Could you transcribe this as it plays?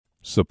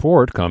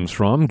Support comes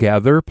from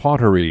Gather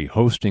Pottery,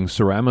 hosting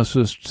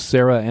ceramicist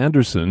Sarah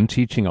Anderson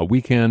teaching a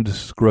weekend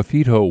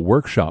graffito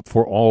workshop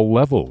for all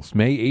levels,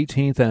 May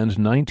 18th and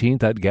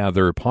 19th at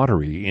Gather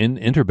Pottery in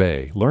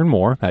Interbay. Learn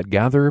more at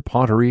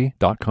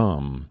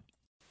gatherpottery.com.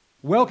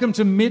 Welcome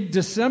to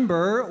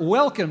mid-December.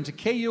 Welcome to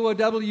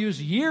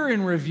KUOW's Year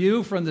in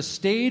Review from the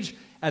stage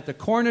at the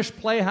Cornish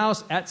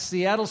Playhouse at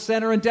Seattle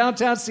Center in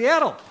downtown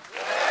Seattle.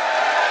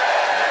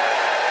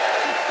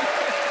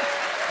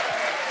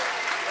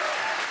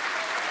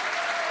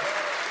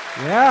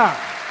 Yeah.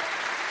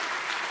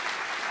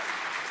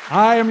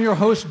 I am your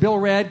host, Bill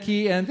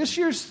Radke, and this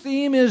year's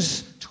theme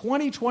is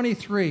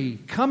 2023,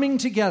 coming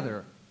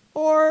together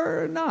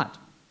or not.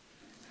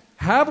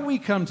 Have we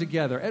come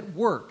together at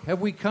work? Have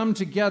we come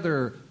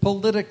together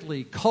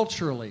politically,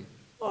 culturally,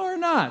 or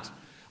not?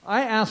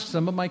 I asked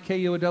some of my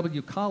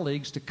KUOW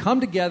colleagues to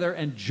come together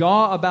and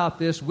jaw about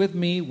this with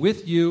me,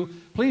 with you.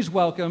 Please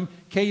welcome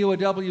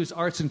KUOW's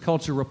Arts and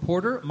Culture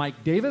reporter,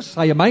 Mike Davis.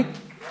 Hiya, Mike.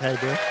 Hey,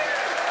 Bill.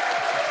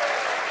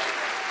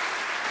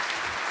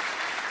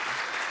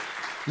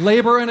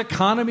 Labor and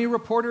economy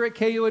reporter at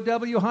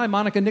KUOW. Hi,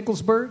 Monica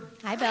Nickelsburg.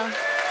 Hi, Bill.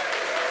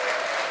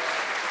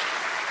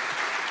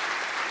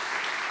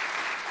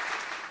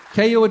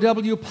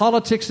 KUOW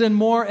Politics and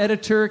More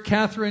editor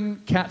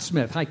Catherine Cat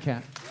Smith. Hi,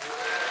 Cat.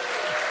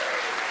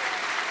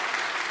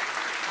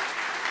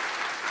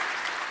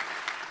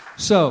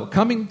 So,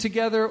 coming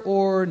together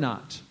or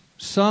not?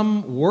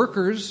 Some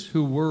workers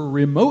who were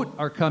remote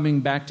are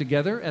coming back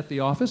together at the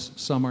office.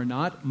 Some are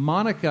not.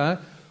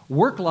 Monica,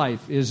 work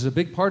life is a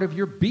big part of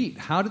your beat.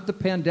 How did the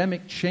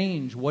pandemic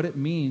change what it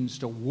means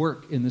to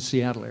work in the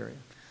Seattle area?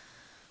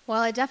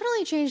 Well, it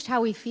definitely changed how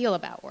we feel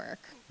about work.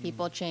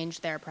 People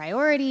changed their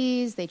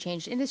priorities, they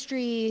changed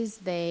industries,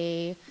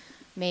 they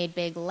made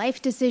big life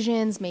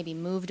decisions, maybe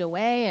moved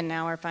away, and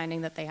now are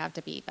finding that they have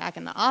to be back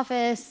in the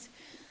office.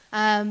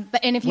 Whether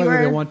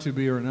they want to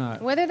be or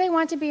not. Whether they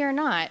want to be or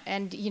not.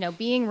 And,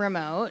 being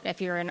remote,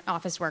 if you're an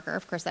office worker,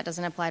 of course that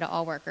doesn't apply to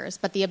all workers,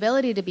 but the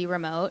ability to be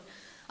remote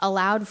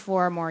allowed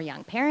for more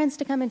young parents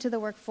to come into the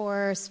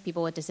workforce,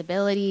 people with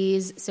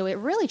disabilities, so it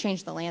really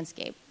changed the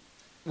landscape.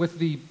 With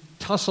the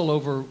tussle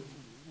over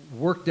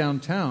work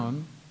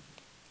downtown,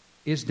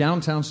 is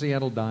downtown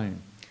Seattle dying?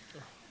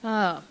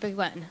 Oh, big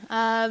one.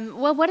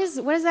 Well, what does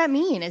that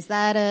mean? Is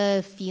that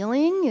a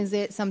feeling? Is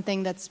it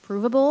something that's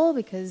provable?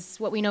 Because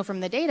what we know from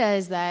the data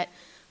is that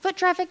foot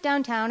traffic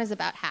downtown is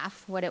about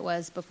half what it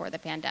was before the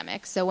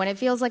pandemic. So when it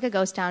feels like a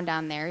ghost town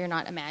down there, you're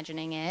not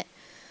imagining it.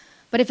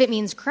 But if it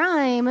means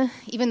crime,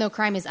 even though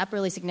crime is up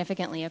really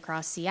significantly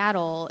across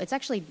Seattle, it's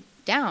actually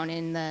down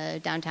in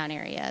the downtown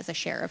area as a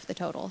share of the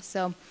total.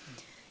 So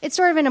it's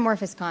sort of an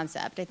amorphous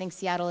concept. I think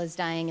Seattle is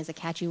dying is a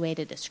catchy way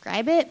to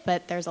describe it,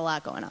 but there's a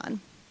lot going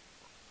on.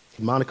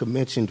 Monica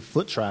mentioned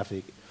foot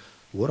traffic.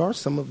 What are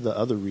some of the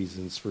other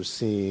reasons for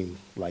seeing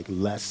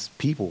less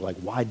people?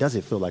 Why does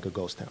it feel like a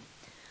ghost town?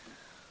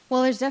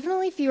 Well, there's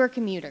definitely fewer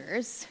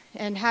commuters,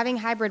 and having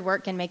hybrid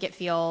work can make it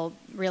feel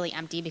really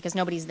empty because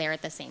nobody's there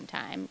at the same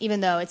time, even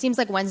though it seems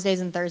like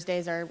Wednesdays and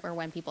Thursdays are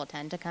when people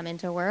tend to come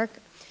into work.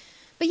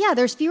 But yeah,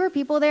 there's fewer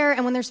people there,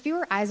 and when there's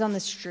fewer eyes on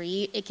the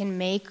street, it can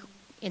make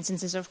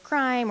instances of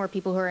crime or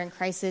people who are in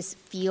crisis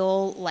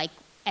feel like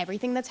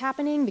everything that's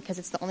happening because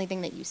it's the only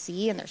thing that you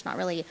see, and there's not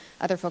really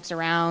other folks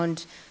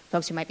around,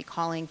 folks who might be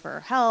calling for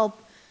help.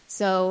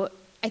 So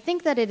I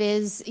think that it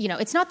is,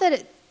 it's not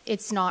that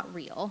it's not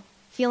real.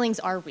 Feelings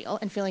are real,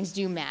 and feelings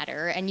do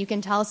matter, and you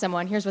can tell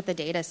someone, here's what the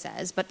data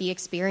says, but the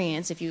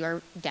experience, if you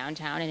are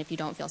downtown and if you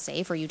don't feel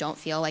safe or you don't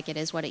feel like it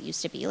is what it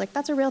used to be,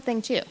 that's a real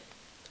thing too.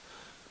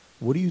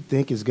 What do you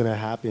think is going to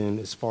happen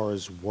as far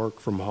as work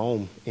from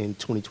home in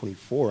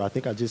 2024? I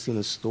think I just seen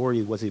a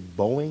story. Was it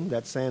Boeing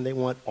that's saying they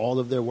want all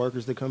of their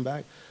workers to come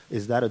back?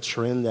 Is that a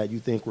trend that you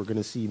think we're going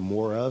to see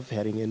more of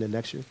heading into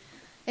next year?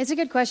 It's a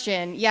good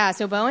question. Yeah,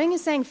 so Boeing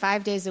is saying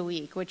 5 days a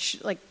week,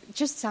 which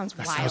just sounds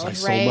wild, sounds like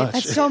right? so much.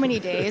 That's so many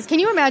days. Can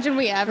you imagine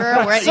we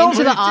ever went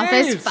into the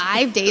office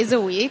 5 days a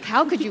week?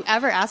 How could you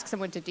ever ask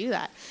someone to do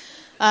that?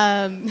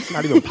 It's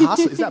not even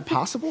possible. Is that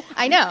possible?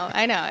 I know.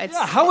 It's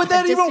how would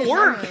that even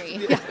work?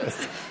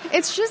 Yes.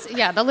 It's just,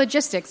 the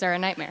logistics are a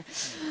nightmare.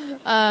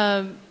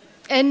 And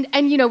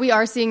we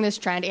are seeing this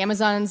trend.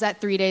 Amazon's at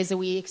 3 days a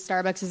week.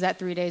 Starbucks is at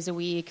 3 days a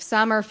week.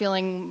 Some are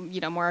feeling,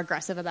 more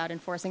aggressive about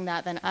enforcing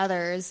that than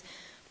others.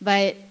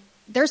 But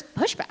there's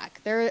pushback.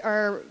 There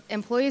are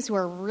employees who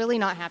are really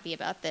not happy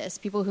about this.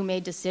 People who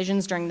made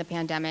decisions during the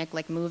pandemic,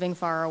 like moving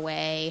far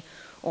away,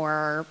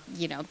 or,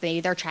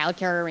 their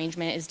childcare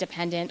arrangement is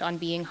dependent on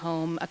being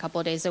home a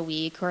couple of days a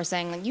week, who are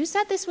saying, you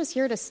said this was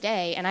here to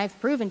stay, and I've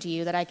proven to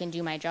you that I can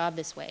do my job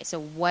this way. So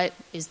what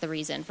is the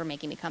reason for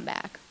making me come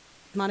back?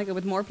 Monica,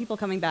 with more people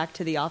coming back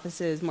to the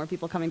offices, more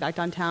people coming back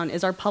downtown,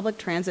 is our public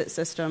transit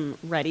system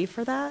ready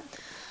for that?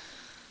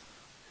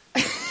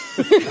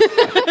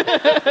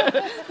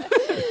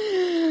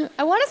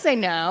 I want to say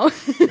no.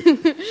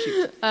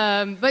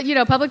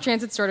 But, public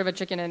transit's sort of a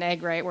chicken and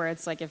egg, right, where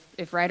it's like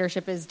if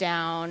ridership is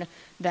down,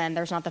 then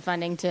there's not the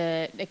funding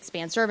to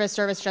expand service.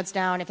 Service shuts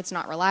down. If it's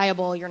not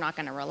reliable, you're not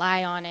going to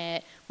rely on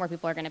it. More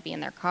people are going to be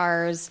in their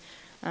cars.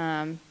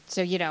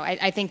 So,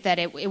 I think that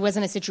it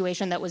wasn't a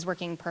situation that was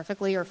working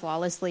perfectly or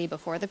flawlessly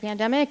before the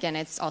pandemic, and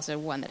it's also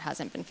one that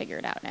hasn't been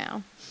figured out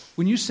now.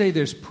 When you say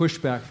there's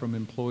pushback from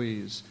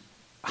employees,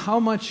 how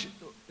much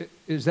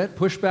is that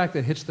pushback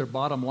that hits their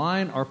bottom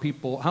line?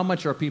 How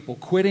much are people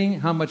quitting?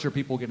 How much are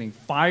people getting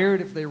fired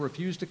if they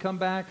refuse to come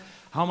back?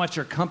 How much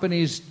are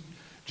companies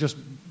just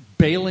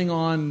bailing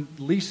on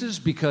leases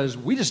because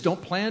we just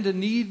don't plan to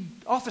need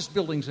office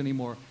buildings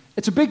anymore?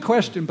 It's a big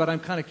question, but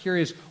I'm kind of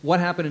curious what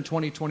happened in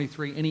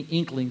 2023, any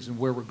inklings of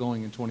where we're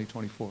going in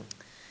 2024?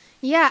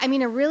 Yeah, I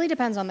mean, it really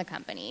depends on the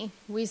company.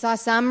 We saw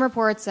some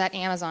reports at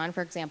Amazon,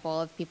 for example,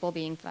 of people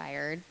being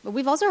fired. But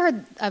we've also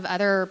heard of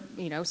other,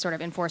 sort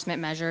of enforcement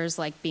measures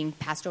like being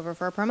passed over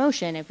for a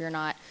promotion if you're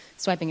not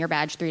swiping your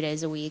badge 3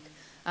 days a week.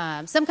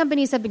 Some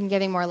companies have been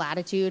giving more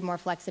latitude, more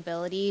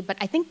flexibility, but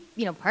I think,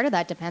 part of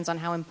that depends on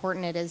how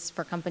important it is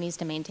for companies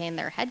to maintain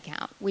their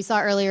headcount. We saw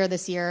earlier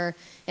this year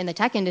in the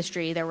tech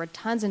industry, there were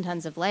tons and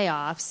tons of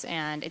layoffs,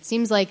 and it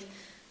seems like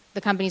the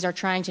companies are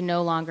trying to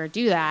no longer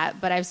do that,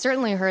 but I've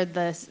certainly heard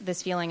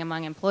this feeling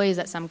among employees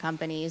at some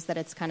companies that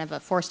it's kind of a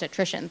forced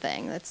attrition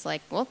thing. It's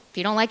like, well, if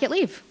you don't like it,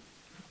 leave.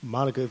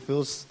 Monica, it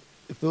feels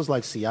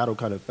like Seattle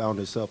kind of found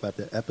itself at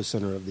the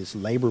epicenter of this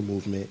labor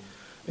movement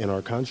in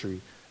our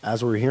country.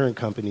 As we're hearing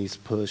companies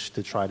push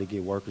to try to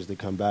get workers to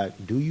come back,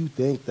 do you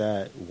think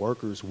that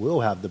workers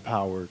will have the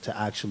power to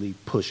actually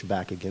push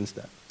back against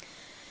that?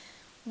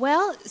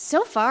 Well,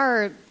 so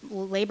far,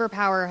 labor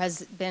power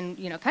has been,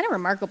 kind of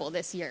remarkable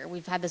this year.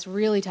 We've had this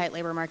really tight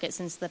labor market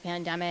since the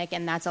pandemic,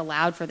 and that's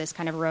allowed for this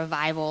kind of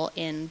revival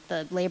in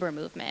the labor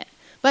movement.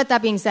 But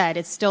that being said,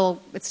 it's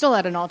still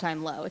at an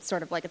all-time low. It's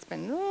sort of like it's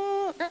been,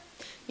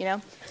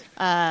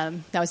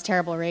 that was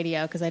terrible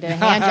radio because I did a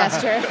hand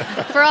gesture.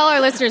 For all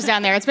our listeners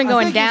down there, it's been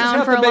going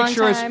down for a long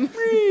time.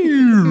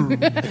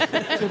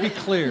 To be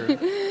clear.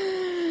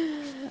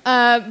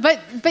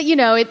 But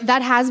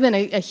that has been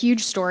a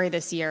huge story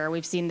this year.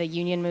 We've seen the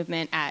union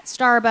movement at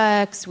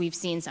Starbucks. We've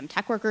seen some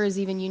tech workers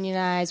even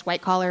unionize,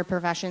 white-collar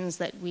professions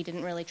that we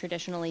didn't really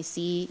traditionally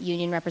see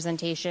union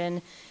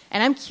representation.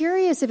 And I'm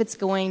curious if it's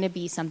going to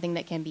be something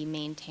that can be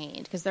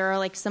maintained, because there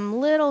are some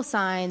little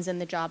signs in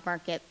the job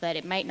market that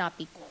it might not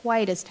be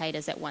quite as tight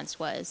as it once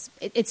was.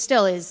 It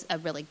still is a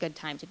really good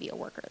time to be a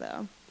worker,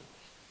 though.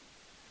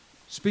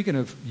 Speaking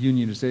of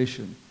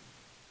unionization,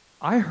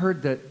 I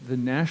heard that the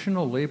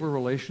National Labor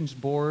Relations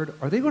Board,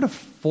 are they going to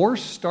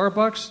force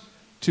Starbucks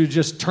to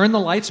just turn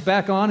the lights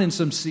back on in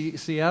some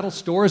Seattle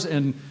stores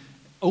and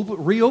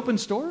reopen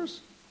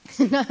stores?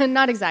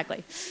 Not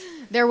exactly.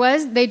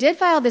 They did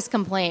file this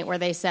complaint where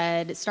they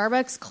said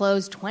Starbucks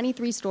closed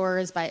 23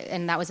 stores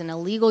and that was an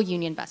illegal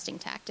union busting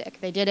tactic.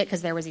 They did it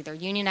because there was either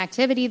union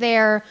activity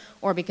there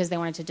or because they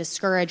wanted to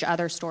discourage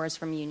other stores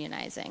from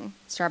unionizing.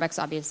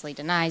 Starbucks obviously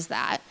denies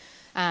that.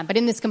 But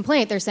in this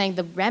complaint, they're saying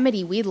the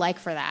remedy we'd like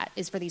for that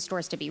is for these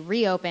stores to be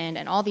reopened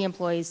and all the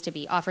employees to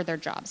be offered their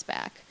jobs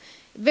back.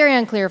 Very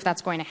unclear if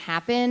that's going to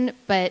happen,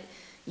 but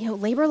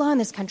labor law in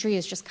this country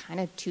is just kind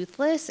of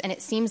toothless, and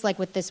it seems like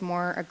with this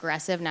more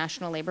aggressive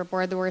National Labor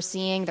Board that we're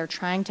seeing, they're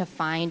trying to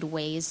find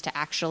ways to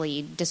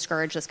actually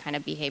discourage this kind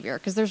of behavior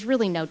because there's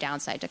really no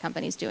downside to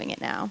companies doing it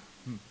now.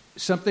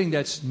 Something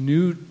that's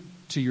new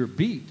to your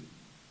beat,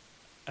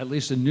 at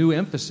least a new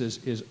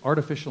emphasis, is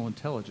artificial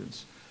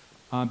intelligence.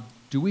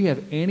 Do we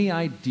have any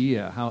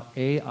idea how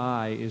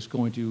AI is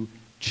going to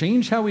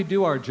change how we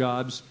do our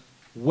jobs,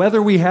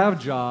 whether we have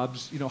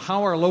jobs,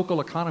 how our local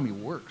economy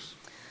works?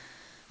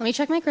 Let me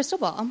check my crystal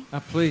ball.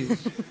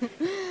 Please.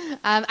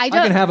 I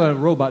can have a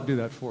robot do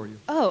that for you.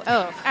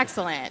 Oh,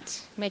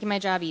 excellent. Making my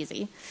job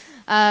easy.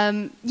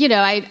 I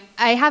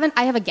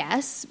have a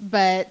guess,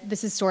 but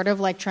this is sort of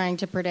like trying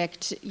to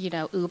predict,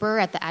 Uber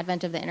at the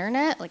advent of the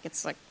internet.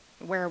 It's like,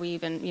 where are we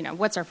even,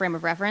 what's our frame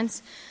of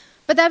reference?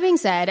 But that being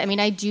said,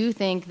 I do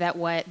think that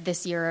what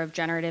this year of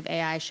generative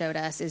AI showed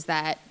us is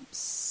that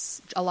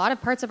a lot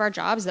of parts of our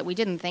jobs that we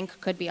didn't think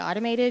could be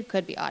automated.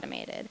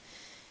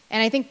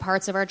 And I think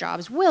parts of our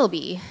jobs will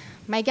be.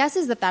 My guess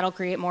is that that'll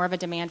create more of a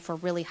demand for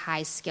really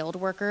high-skilled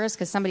workers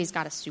because somebody's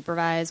got to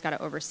supervise, got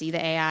to oversee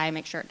the AI,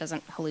 make sure it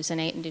doesn't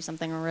hallucinate and do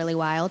something really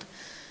wild.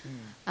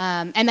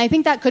 And I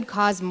think that could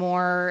cause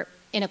more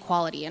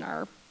inequality in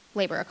our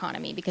labor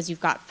economy because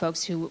you've got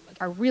folks who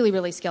are really,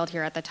 really skilled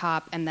here at the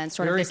top and then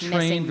sort of this trained,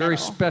 missing middle. very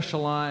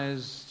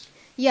specialized.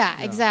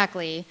 Yeah,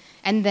 exactly.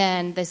 And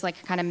then this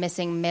kind of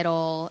missing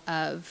middle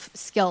of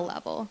skill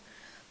level.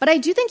 But I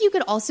do think you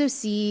could also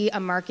see a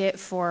market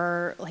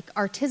for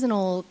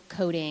artisanal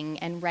coding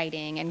and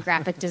writing and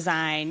graphic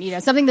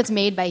design. Something that's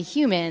made by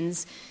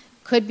humans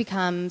could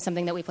become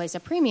something that we place a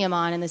premium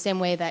on in the same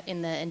way that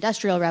in the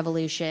Industrial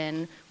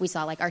Revolution we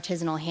saw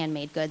artisanal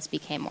handmade goods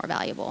became more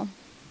valuable.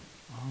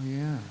 Oh,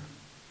 yeah.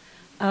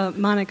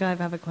 Monica, I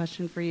have a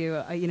question for you.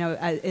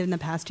 In the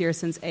past year,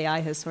 since AI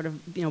has sort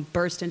of,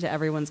 burst into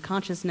everyone's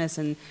consciousness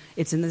and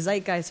it's in the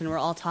zeitgeist and we're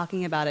all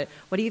talking about it,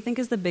 what do you think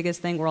is the biggest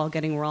thing we're all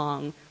getting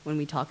wrong when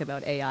we talk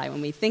about AI,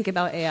 when we think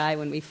about AI,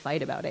 when we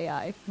fight about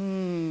AI?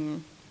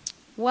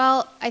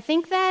 Well, I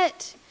think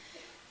that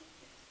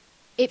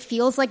it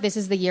feels like this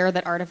is the year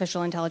that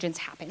artificial intelligence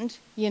happened,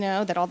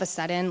 that all of a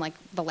sudden, like,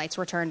 the lights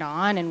were turned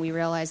on and we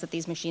realized that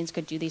these machines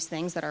could do these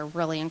things that are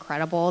really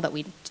incredible that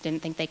we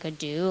didn't think they could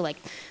do, like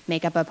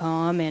make up a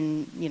poem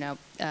in,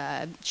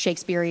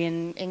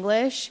 Shakespearean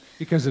English.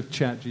 Because of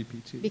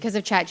ChatGPT. Because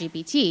of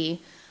ChatGPT.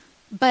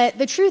 But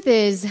the truth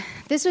is,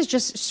 this was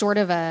just sort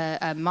of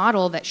a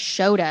model that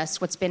showed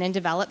us what's been in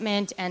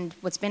development and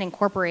what's been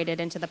incorporated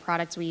into the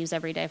products we use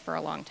every day for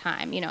a long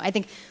time. I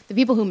think the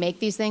people who make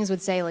these things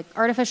would say, like,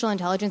 artificial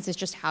intelligence is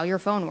just how your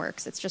phone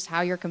works. It's just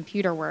how your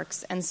computer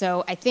works. And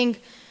so I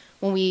think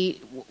when we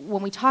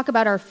talk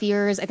about our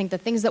fears, I think the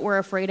things that we're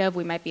afraid of,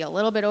 we might be a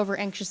little bit over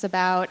anxious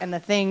about, and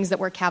the things that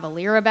we're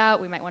cavalier about,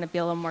 we might want to be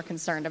a little more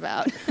concerned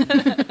about.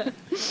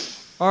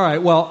 All right,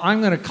 well,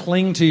 I'm going to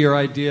cling to your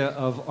idea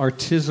of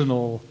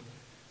artisanal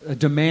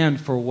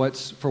demand for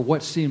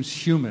what seems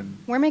human.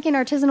 We're making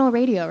artisanal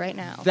radio right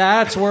now.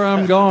 That's where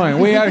I'm going.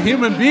 We are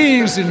human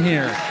beings in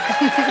here.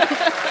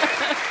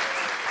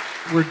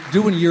 We're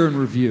doing year in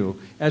review,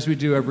 as we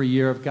do every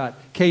year. I've got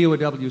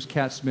KUOW's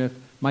Kat Smith,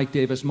 Mike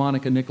Davis,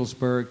 Monica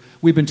Nickelsburg.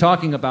 We've been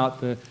talking about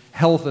the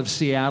health of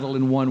Seattle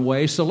in one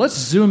way, so let's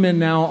zoom in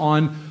now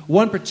on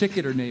one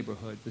particular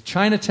neighborhood, the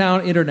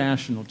Chinatown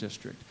International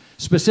District.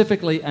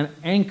 Specifically, an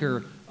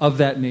anchor of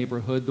that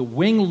neighborhood, the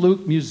Wing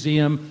Luke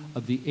Museum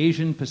of the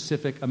Asian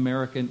Pacific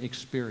American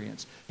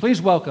Experience.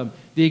 Please welcome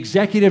the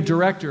executive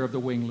director of the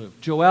Wing Luke,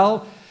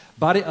 Joël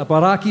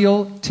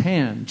Barraquiel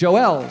Tan.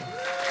 Joël.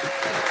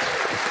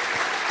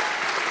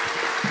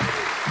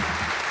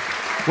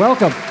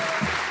 Welcome.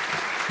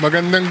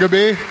 Magandang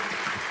gabi.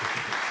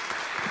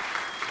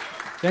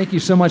 Thank you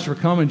so much for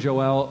coming,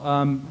 Joël.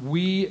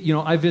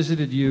 I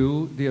visited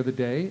you the other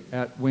day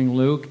at Wing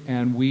Luke,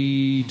 and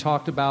we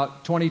talked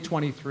about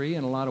 2023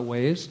 in a lot of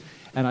ways,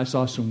 and I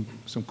saw some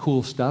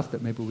cool stuff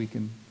that maybe we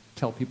can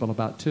tell people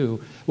about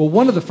too. Well,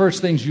 one of the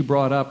first things you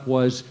brought up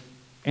was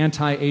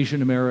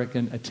anti-Asian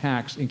American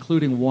attacks,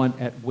 including one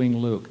at Wing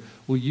Luke.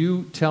 Will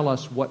you tell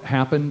us what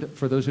happened,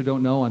 for those who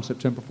don't know, on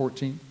September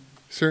 14th?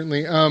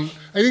 Certainly. I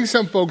think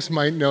some folks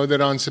might know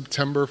that on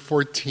September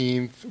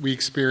 14th, we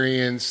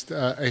experienced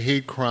a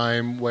hate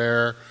crime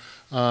where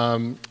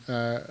a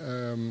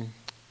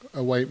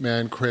white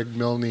man, Craig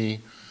Milne,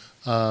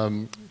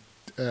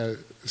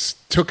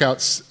 took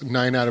out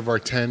 9 out of our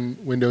 10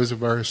 windows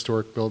of our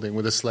historic building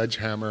with a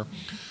sledgehammer.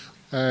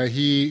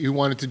 He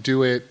wanted to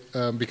do it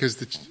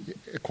because,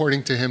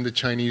 according to him, the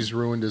Chinese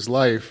ruined his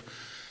life.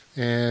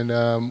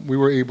 And we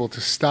were able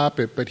to stop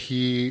it, but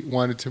he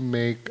wanted to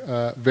make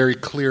very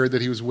clear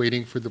that he was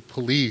waiting for the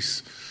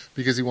police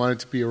because he wanted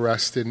to be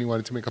arrested and he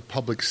wanted to make a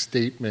public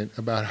statement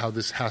about how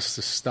this has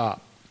to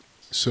stop.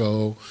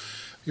 So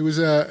it was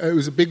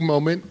a big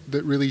moment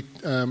that really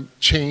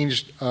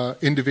changed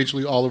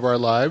individually all of our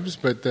lives,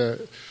 but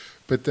the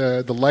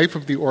life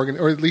of the or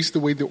at least the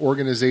way the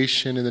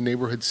organization in the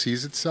neighborhood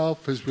sees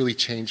itself has really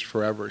changed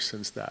forever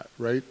since that,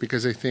 right?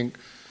 Because I think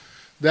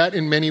that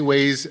in many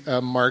ways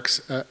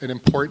marks an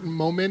important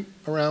moment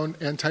around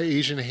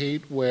anti-Asian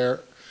hate, where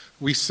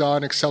we saw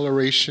an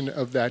acceleration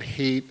of that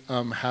hate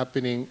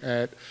happening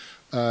at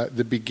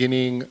the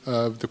beginning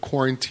of the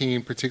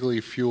quarantine,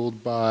 particularly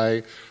fueled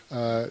by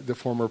the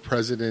former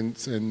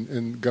president's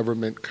and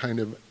government kind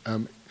of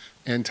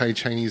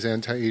anti-Chinese,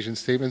 anti-Asian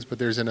statements. But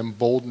there's an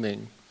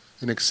emboldening,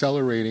 an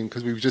accelerating,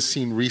 because we've just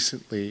seen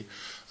recently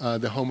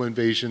the home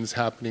invasions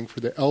happening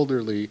for the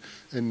elderly,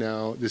 and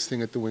now this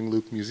thing at the Wing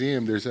Luke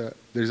Museum. There's a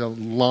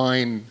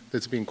line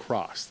that's being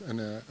crossed, and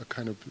a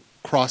kind of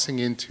crossing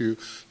into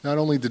not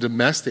only the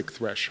domestic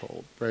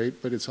threshold, right,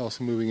 but it's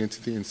also moving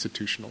into the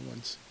institutional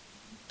ones.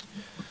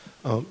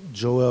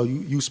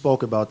 Joël, you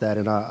spoke about that,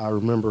 and I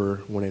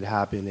remember when it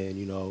happened,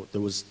 and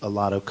there was a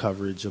lot of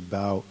coverage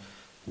about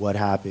what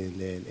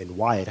happened and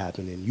why it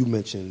happened, and you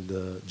mentioned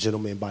the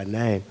gentleman by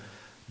name.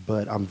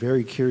 But I'm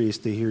very curious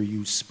to hear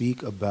you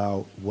speak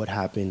about what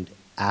happened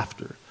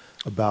after,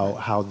 about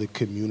how the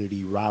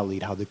community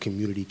rallied, how the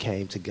community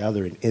came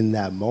together. And in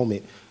that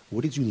moment,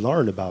 what did you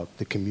learn about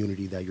the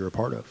community that you're a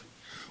part of?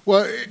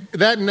 Well,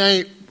 that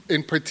night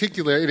in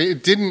particular,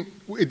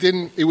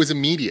 it was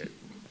immediate.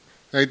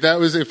 Right? That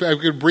was, if I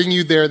could bring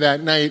you there that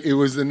night, it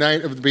was the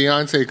night of the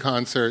Beyonce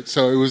concert.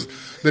 So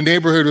the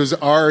neighborhood was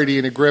already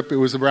in a grip. It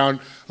was around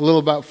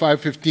about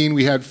 5:15.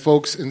 We had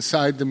folks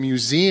inside the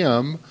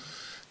museum.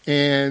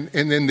 And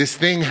then this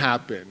thing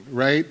happened,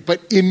 right?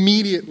 But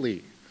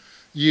immediately,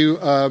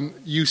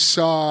 you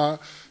saw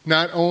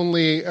not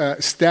only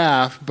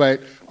staff,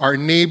 but our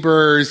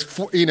neighbors,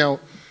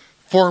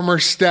 former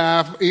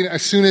staff.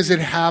 As soon as it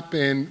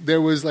happened,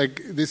 there was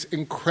like this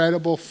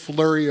incredible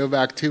flurry of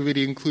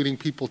activity, including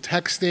people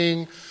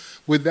texting.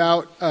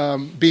 Without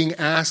being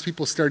asked,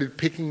 people started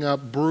picking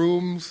up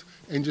brooms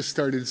and just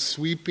started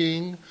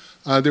sweeping.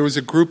 There was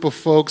a group of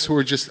folks who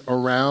were just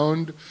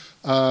around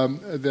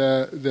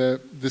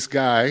this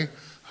guy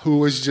who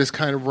was just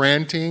kind of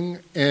ranting,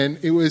 and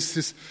it was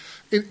this.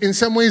 In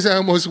some ways, I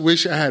almost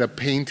wish I had a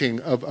painting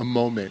of a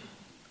moment,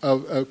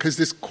 because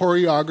this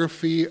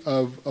choreography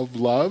of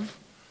love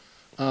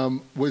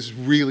was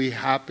really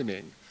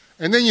happening,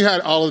 And then you had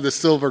all of the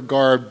silver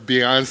garb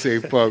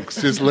Beyonce folks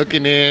just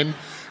looking in,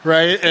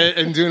 right,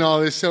 and doing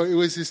all this. So it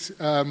was this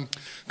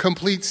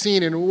complete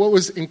scene. And what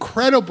was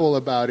incredible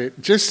about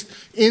it, just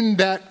in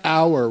that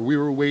hour we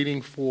were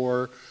waiting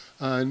for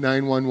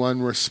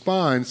 911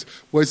 response,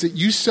 was that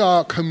you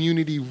saw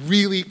community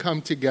really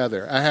come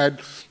together. I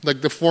had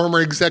like the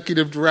former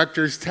executive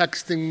directors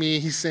texting me.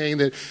 He's saying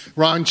that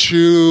Ron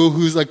Chu,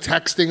 who's like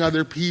texting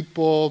other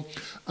people,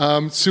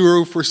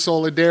 Suru for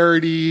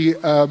Solidarity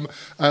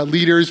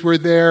leaders were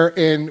there,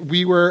 and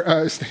we were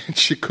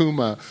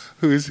Shikuma,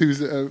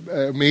 who's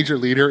a major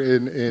leader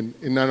in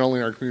not only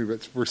in our community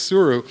but for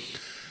Suru.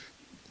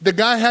 The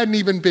guy hadn't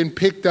even been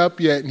picked up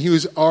yet, and he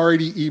was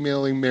already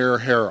emailing Mayor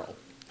Harrell,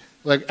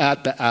 like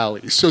at the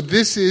alley. So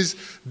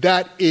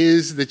that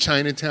is the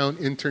Chinatown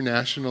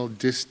International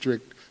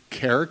District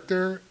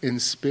character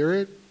and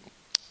spirit.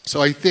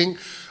 So I think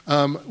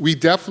we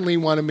definitely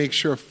want to make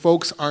sure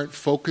folks aren't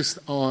focused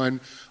on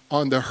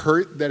the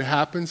hurt that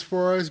happens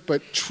for us,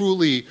 but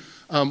truly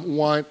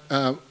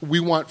we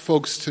want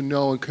folks to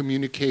know and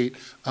communicate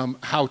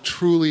how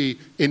truly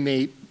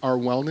innate our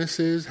wellness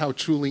is, how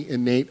truly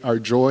innate our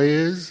joy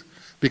is,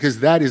 because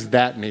that is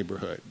that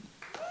neighborhood.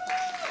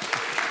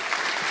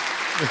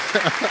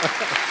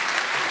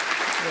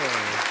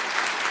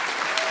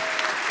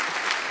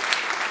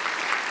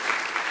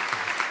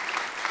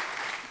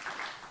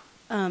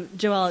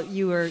 Joël,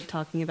 you were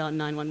talking about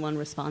 911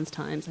 response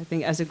times. I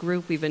think as a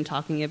group we've been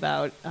talking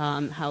about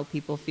how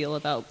people feel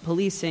about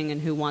policing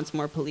and who wants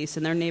more police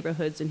in their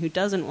neighborhoods and who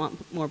doesn't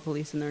want more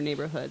police in their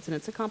neighborhoods. And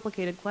it's a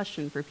complicated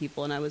question for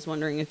people, and I was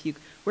wondering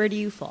where do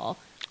you fall?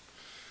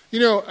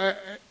 You know,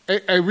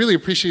 I really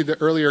appreciate the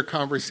earlier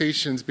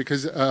conversations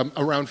because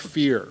around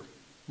fear,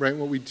 right,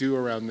 what we do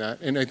around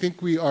that. And I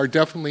think we are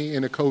definitely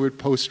in a COVID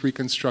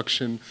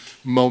post-Reconstruction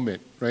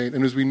moment, right?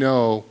 And as we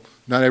know,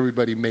 not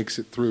everybody makes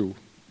it through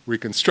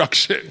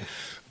Reconstruction,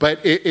 but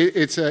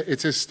it's a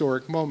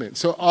historic moment.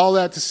 So all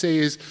that to say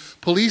is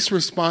police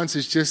response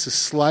is just a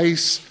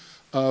slice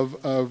of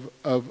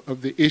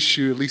the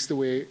issue, at least the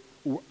way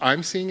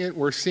I'm seeing it,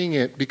 we're seeing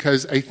it,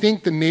 because I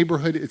think the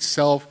neighborhood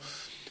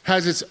itself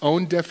has its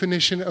own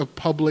definition of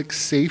public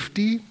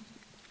safety.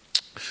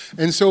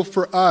 And so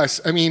for us,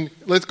 I mean,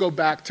 let's go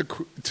back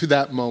to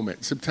that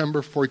moment,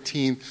 September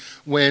 14th,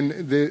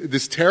 when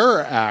this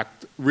terror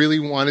act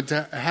really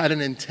had an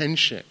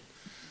intention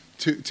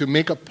to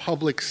make a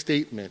public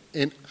statement.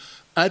 And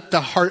at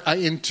the heart, a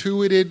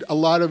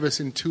lot of us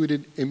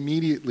intuited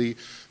immediately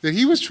that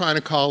he was trying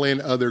to call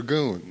in other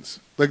goons.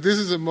 Like, this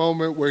is a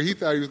moment where he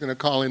thought he was going to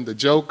call in the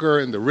Joker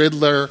and the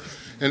Riddler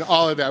and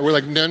all of that. We're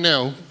like,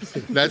 no,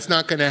 that's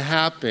not going to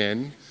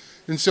happen.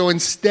 And so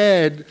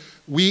instead,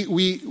 we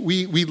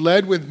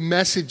led with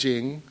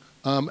messaging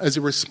as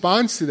a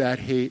response to that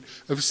hate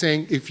of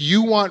saying, if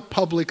you want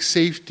public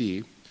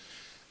safety,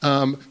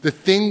 the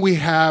thing we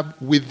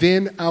have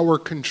within our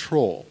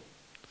control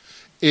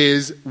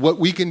is what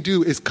we can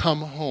do is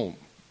come home.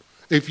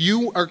 If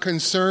you are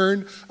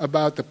concerned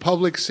about the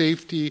public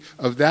safety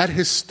of that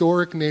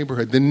historic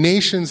neighborhood, the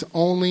nation's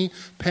only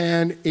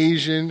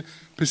Pan-Asian,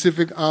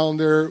 Pacific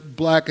Islander,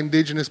 Black,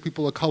 Indigenous,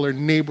 people of color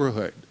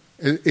neighborhood,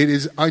 it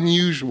is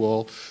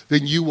unusual,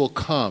 then you will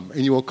come.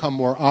 And you will come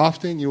more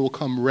often, you will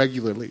come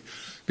regularly.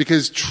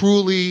 Because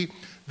truly,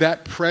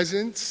 that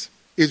presence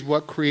is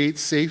what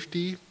creates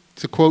safety.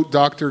 To quote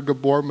Dr.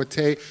 Gabor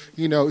Mate,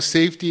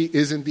 safety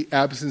isn't the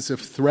absence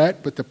of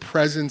threat, but the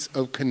presence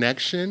of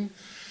connection.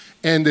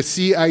 And the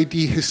CID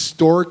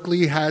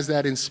historically has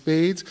that in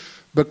spades,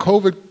 but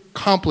COVID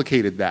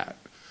complicated that.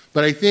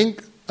 But I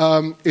think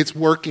it's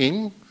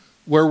working,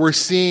 where we're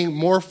seeing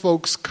more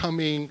folks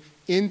coming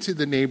into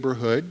the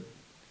neighborhood,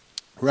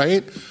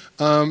 right?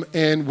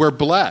 And we're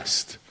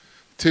blessed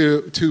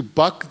to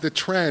buck the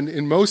trend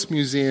in most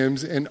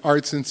museums and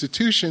arts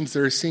institutions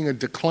that are seeing a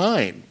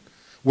decline.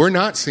 We're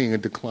not seeing a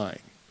decline,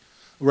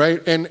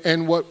 right?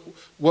 And what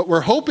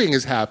we're hoping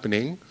is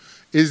happening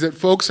is that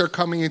folks are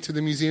coming into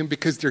the museum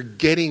because they're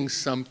getting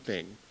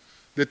something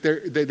that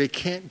they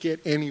can't get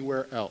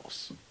anywhere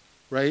else,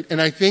 right?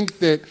 And I think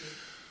that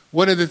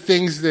one of the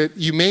things that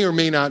you may or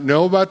may not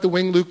know about the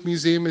Wing Luke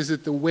Museum is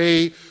that the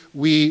way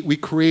we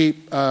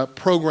create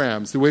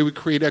programs, the way we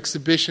create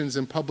exhibitions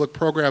and public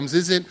programs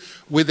isn't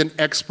with an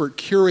expert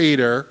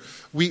curator.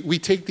 We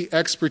take the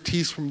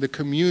expertise from the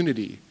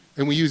community,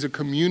 and we use a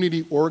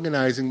community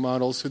organizing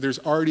model, so there's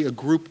already a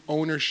group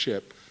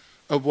ownership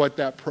of what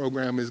that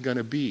program is going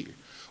to be.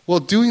 Well,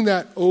 doing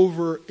that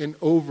over and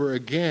over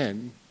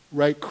again,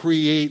 right,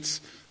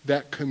 creates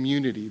that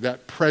community,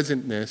 that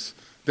presentness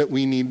that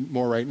we need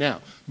more right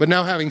now. But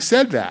now, having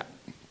said that,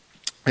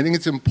 I think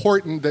it's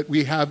important that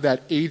we have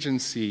that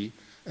agency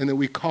and that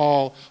we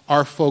call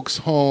our folks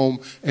home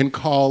and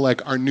call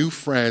like our new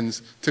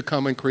friends to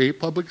come and create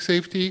public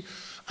safety.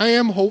 I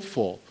am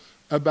hopeful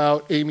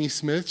about Amy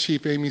Smith,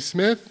 Chief Amy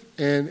Smith,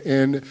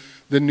 and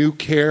the new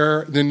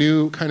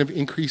kind of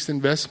increased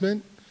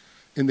investment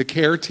in the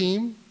care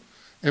team,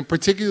 and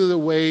particularly the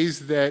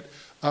ways that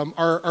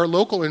our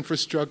local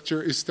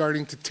infrastructure is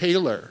starting to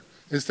tailor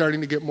and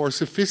starting to get more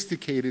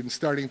sophisticated and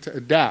starting to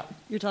adapt.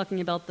 You're talking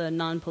about the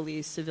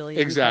non-police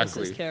civilian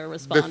crisis care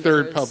responders. The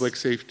third public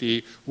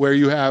safety, where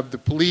you have the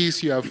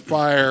police, you have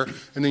fire,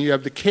 and then you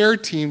have the care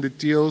team that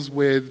deals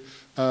with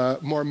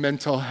more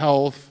mental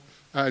health,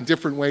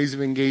 different ways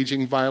of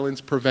engaging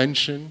violence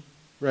prevention,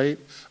 right?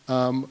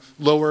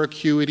 Lower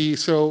acuity.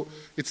 So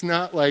it's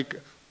not like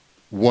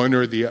one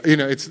or the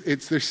other.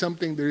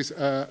 There's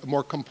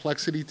more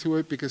complexity to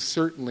it, because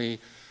certainly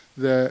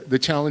the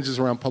challenges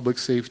around public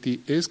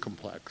safety is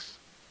complex.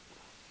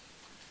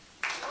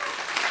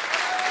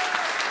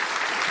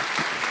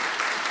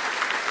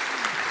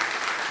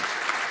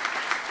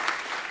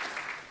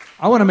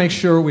 I want to make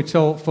sure we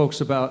tell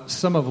folks about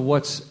some of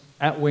what's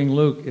at Wing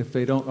Luke if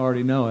they don't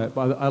already know it.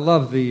 I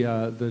love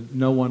the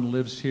No One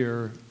Lives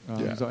Here.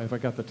 If I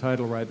got the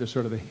title right, there's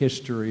sort of the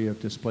history of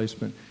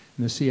displacement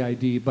in the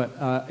CID. But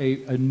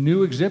a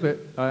new exhibit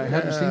I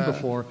hadn't seen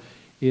before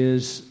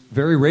is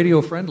very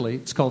radio friendly.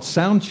 It's called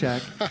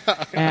Soundcheck.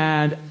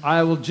 And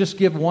I will just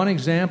give one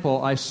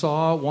example. I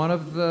saw one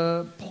of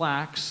the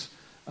plaques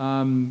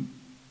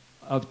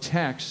of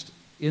text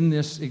in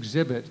this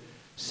exhibit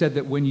said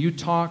that when you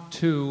talk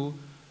to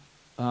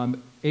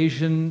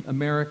Asian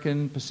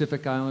American,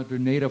 Pacific Islander,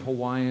 Native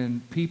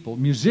Hawaiian people,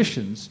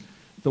 musicians,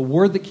 the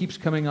word that keeps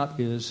coming up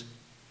is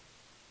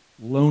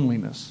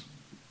loneliness.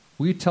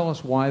 Will you tell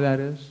us why that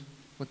is?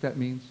 What that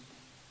means?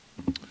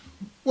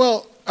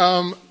 Well,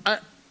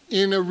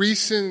 in a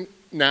recent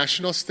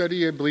national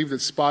study, I believe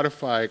that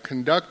Spotify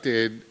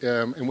conducted,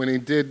 and when they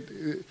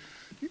did,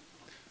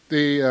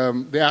 they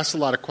asked a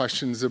lot of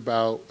questions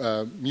about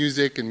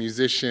music and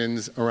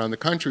musicians around the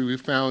country. We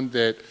found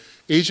that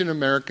Asian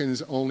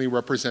Americans only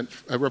represent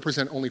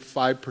only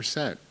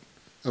 5%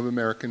 of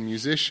American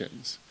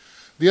musicians.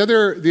 The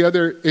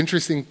other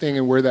interesting thing,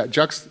 and where that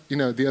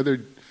the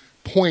other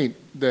point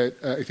that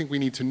I think we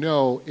need to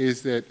know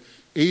is that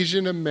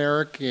Asian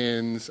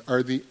Americans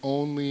are the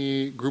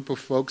only group of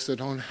folks that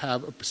don't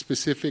have a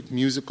specific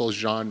musical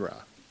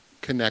genre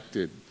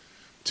connected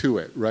to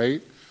it,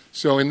 right?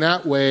 So in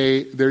that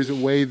way, there's a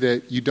way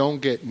that you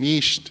don't get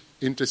niched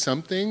into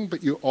something,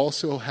 but you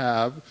also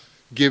have,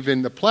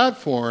 given the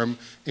platform,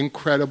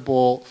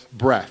 incredible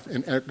breadth.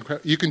 And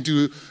you can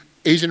do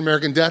Asian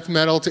American death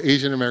metal to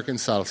Asian American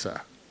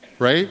salsa,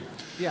 right?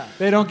 Yeah,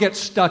 they don't get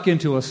stuck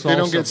into a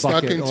salsa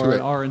bucket or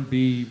an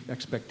R&B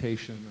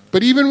expectation.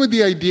 But even with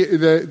the idea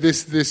that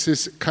this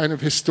is kind of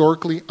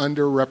historically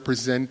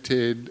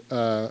underrepresented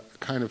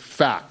kind of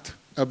fact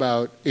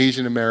about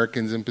Asian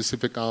Americans and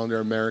Pacific Islander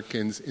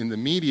Americans in the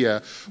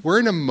media, we're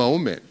in a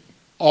moment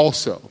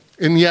also.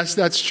 And yes,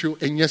 that's true.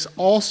 And yes,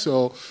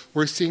 also,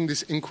 we're seeing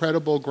this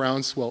incredible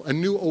groundswell, a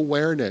new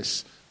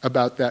awareness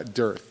about that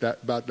dearth,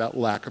 about that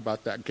lack,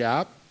 about that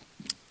gap.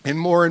 And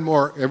more,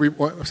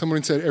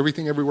 someone said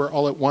everything everywhere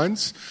all at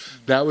once.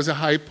 That was a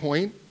high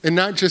point. And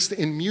not just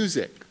in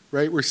music,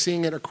 right? We're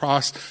seeing it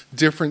across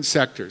different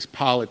sectors: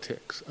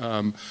 politics,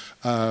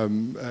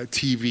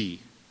 TV,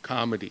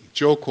 comedy,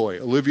 Joe Coy,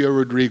 Olivia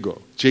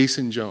Rodrigo,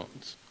 Jason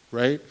Jones,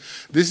 right?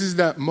 This is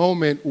that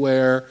moment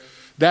where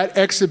that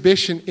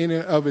exhibition in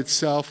and of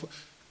itself,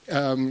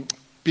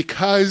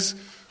 because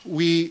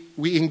we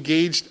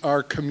engaged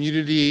our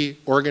community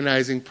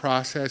organizing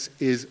process,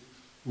 is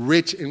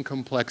rich in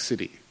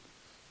complexity,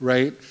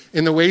 right?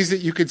 In the ways that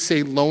you could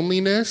say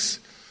loneliness,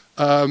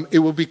 it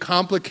will be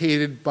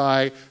complicated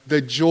by the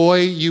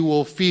joy you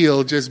will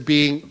feel just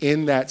being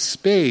in that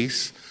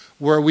space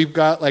where we've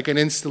got like an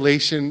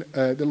installation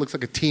that looks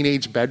like a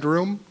teenage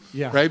bedroom,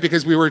 right?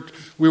 Because we were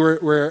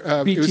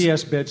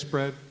BTS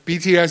bedspread.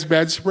 BTS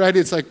bedspread.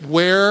 It's like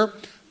where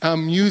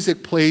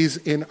music plays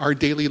in our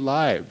daily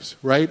lives,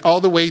 right? All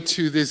the way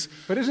to this.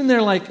 But isn't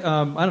there like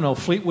I don't know,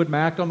 Fleetwood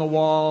Mac on the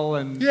wall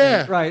and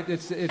right?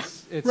 It's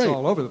right.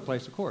 All over the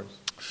place, of course.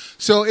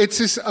 So it's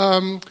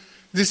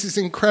this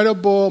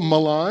incredible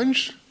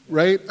melange,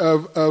 right?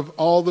 Of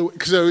all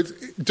the. So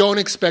don't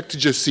expect to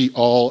just see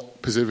all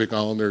Pacific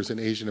Islanders and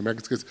Asian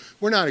Americans, because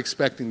we're not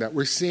expecting that.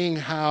 We're seeing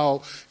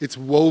how it's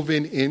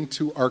woven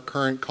into our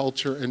current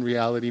culture and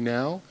reality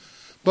now.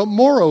 But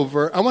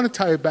moreover, I want to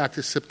tie it back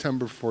to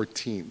September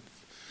 14th.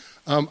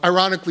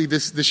 Ironically,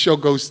 this show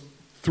goes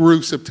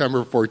through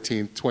September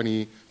 14th,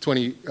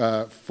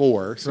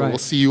 2024. So We'll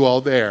see you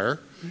all there,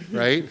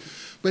 right?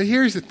 But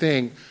here's the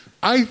thing.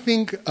 I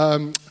think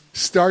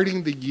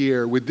starting the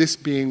year with this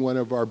being one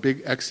of our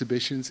big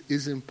exhibitions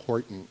is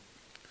important.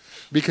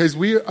 Because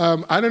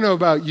I don't know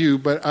about you,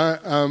 but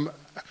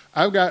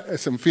I've got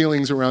some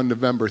feelings around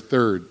November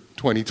 3rd,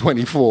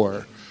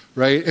 2024,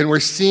 right? And we're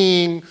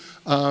seeing...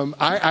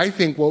 I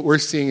think what we're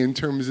seeing in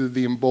terms of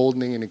the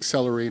emboldening and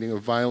accelerating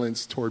of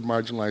violence toward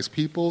marginalized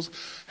peoples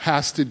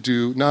has to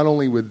do not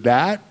only with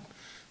that,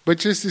 but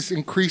just this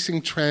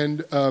increasing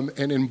trend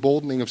and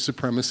emboldening of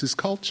supremacist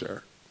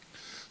culture.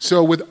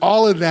 So with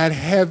all of that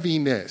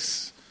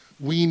heaviness,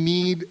 we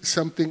need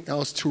something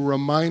else to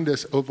remind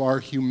us of our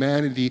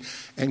humanity,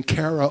 and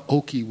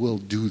karaoke will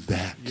do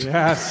that.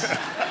 Yes.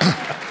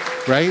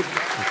 Right?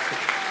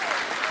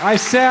 I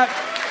sat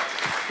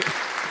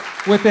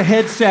with the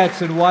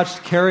headsets and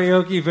watched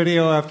karaoke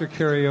video after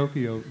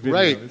karaoke video.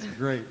 Right. It's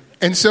great.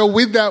 And so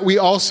with that, we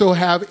also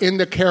have in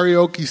the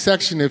karaoke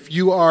section, if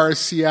you are a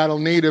Seattle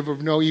native or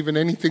know even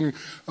anything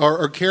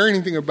or care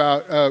anything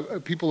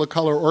about people of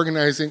color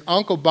organizing,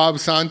 Uncle Bob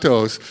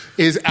Santos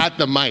is at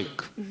the mic.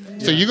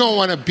 So you're going to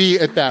want to be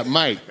at that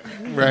mic,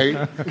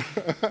 right?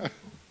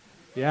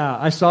 Yeah,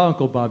 I saw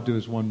Uncle Bob do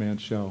his one-man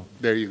show.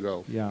 There you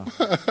go. Yeah.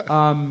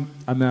 I'm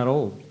that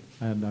old,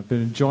 and I've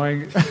been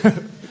enjoying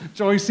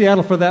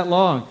Seattle for that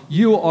long.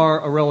 You are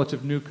a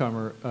relative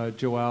newcomer,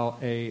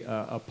 Joël,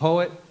 a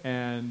poet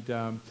and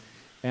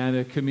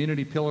a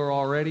community pillar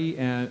already,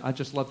 and I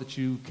just love that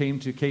you came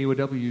to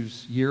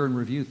KUOW's Year in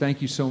Review.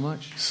 Thank you so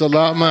much.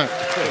 Salamat.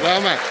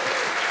 Salamat.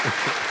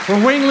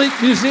 From Wingleak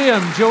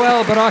Museum,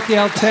 Joël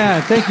Barraquiel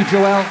 10. Thank you,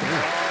 Joël.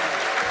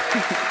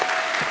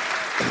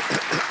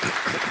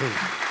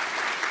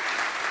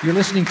 You're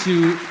listening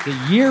to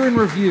the Year in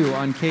Review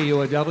on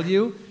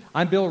KUOW.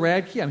 I'm Bill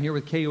Radke. I'm here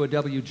with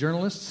KUOW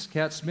journalists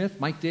Kat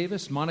Smith, Mike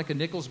Davis, Monica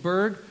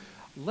Nickelsburg.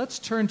 Let's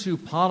turn to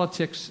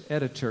politics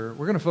editor.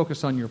 We're going to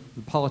focus on the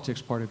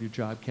politics part of your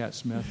job, Kat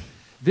Smith.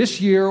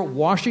 This year,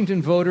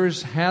 Washington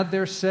voters had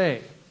their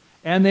say,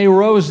 and they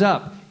rose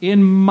up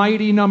in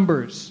mighty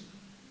numbers.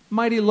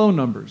 Mighty low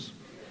numbers.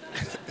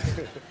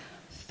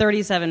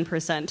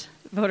 37%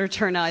 voter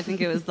turnout. I think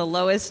it was the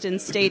lowest in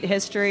state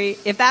history.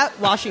 If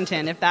that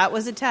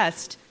was a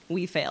test,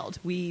 we failed.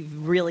 We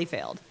really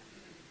failed.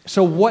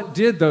 So what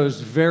did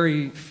those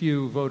very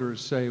few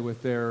voters say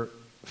with their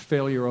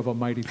failure of a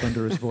mighty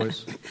thunderous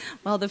voice?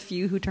 Well, the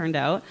few who turned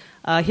out.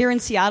 Here in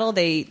Seattle,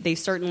 they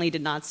certainly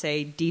did not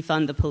say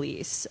defund the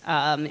police.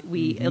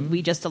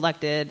 We just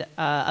elected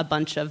a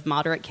bunch of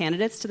moderate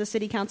candidates to the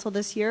city council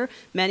this year.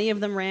 Many of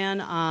them ran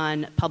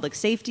on public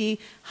safety,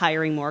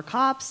 hiring more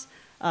cops.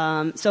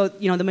 So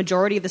the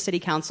majority of the city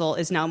council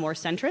is now more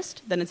centrist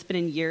than it's been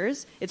in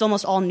years. It's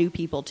almost all new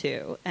people,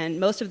 too. And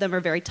most of them are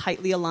very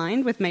tightly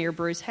aligned with Mayor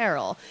Bruce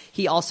Harrell.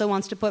 He also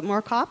wants to put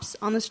more cops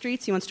on the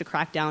streets. He wants to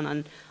crack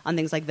down on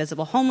things like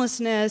visible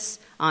homelessness,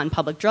 on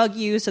public drug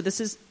use. So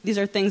these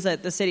are things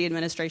that the city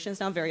administration is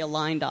now very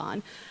aligned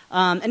on.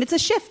 And it's a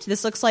shift.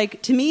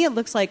 To me, it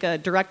looks like a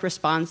direct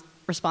response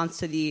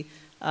to the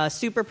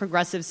super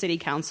progressive city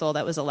council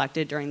that was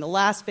elected during the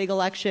last big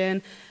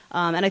election.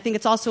 And I think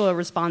it's also a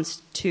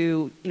response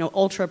to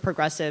ultra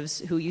progressives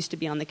who used to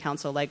be on the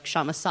council, like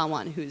Shama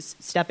Sawan, who's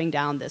stepping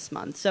down this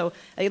month. So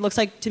it looks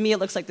like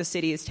the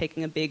city is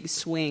taking a big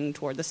swing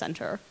toward the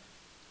center.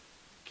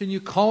 Can you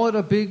call it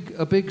a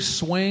big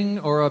swing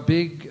or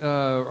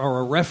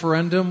a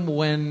referendum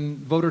when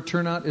voter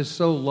turnout is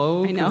so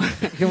low? I know.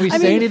 Can we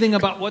say anything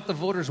about what the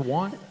voters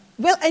want?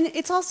 Well, and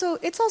it's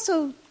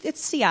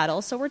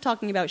Seattle, so we're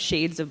talking about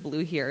shades of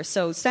blue here.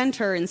 So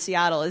center in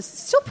Seattle is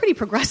still pretty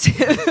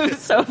progressive.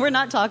 So we're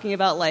not talking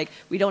about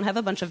we don't have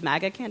a bunch of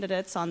MAGA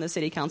candidates on the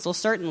city council.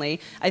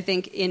 Certainly, I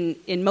think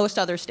in most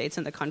other states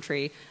in the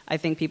country, I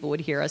think people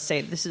would hear us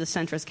say this is a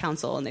centrist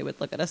council, and they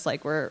would look at us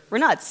like we're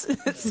nuts.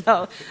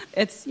 So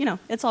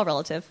it's all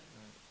relative.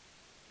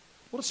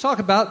 Well, let's talk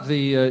about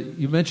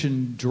you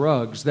mentioned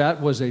drugs.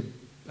 That was a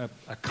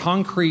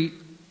concrete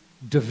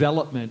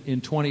development in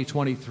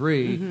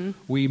 2023. Mm-hmm.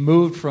 We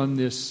moved from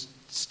this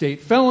state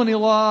felony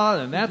law,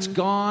 and that's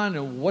gone,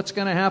 and what's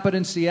going to happen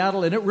in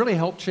Seattle, and it really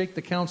helped shake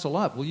the council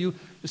up. Will you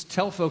just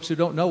tell folks who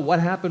don't know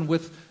what happened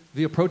with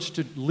the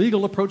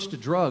legal approach to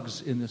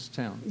drugs in this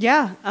town?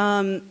 Yeah.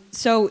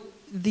 So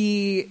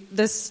the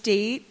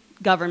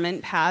state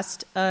government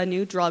passed a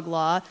new drug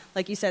law.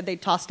 Like you said, they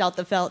tossed out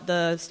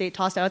the state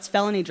tossed out its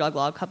felony drug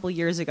law a couple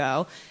years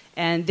ago,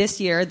 and this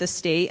year the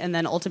state and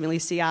then ultimately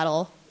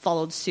Seattle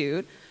followed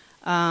suit.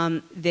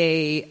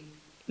 They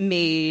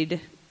made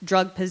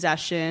drug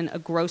possession a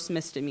gross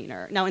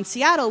misdemeanor. Now, in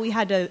Seattle, we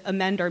had to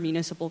amend our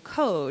municipal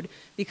code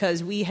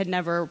because we had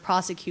never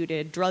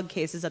prosecuted drug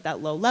cases at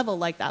that low level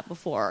like that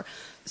before.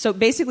 So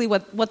basically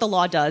what the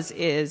law does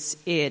is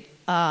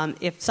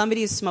if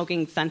somebody is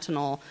smoking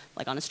fentanyl,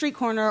 like on a street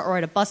corner or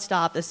at a bus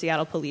stop, the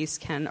Seattle police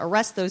can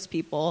arrest those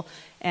people,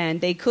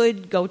 and they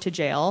could go to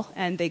jail,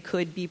 and they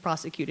could be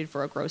prosecuted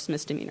for a gross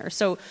misdemeanor.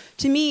 So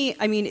to me,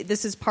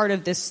 this is part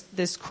of this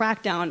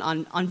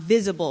crackdown on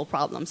visible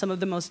problems. Some of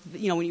the most,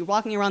 when you're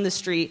walking around the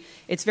street,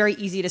 it's very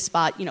easy to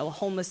spot, a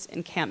homeless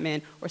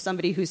encampment or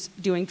somebody who's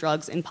doing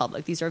drugs in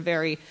public. These are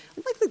very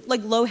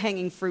like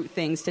low-hanging fruit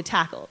things to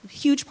tackle.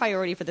 Huge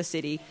priority for the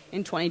city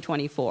in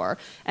 2024.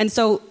 And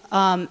so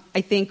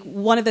I think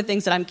one of the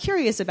things that I'm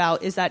curious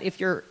about is that if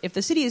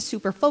the city is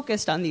super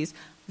focused on these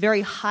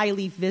very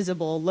highly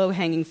visible,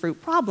 low-hanging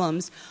fruit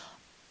problems,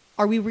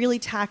 are we really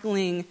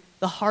tackling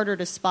the harder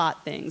to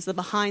spot things, the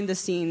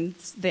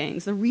behind-the-scenes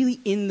things, the really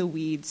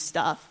in-the-weeds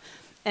stuff?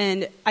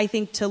 And I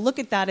think to look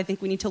at that, I think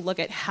we need to look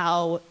at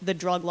how the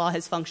drug law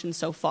has functioned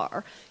so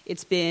far.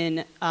 It's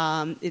been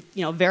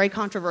very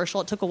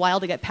controversial. It took a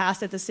while to get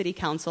passed at the city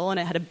council, and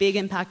it had a big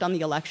impact on the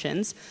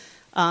elections.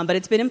 But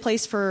it's been in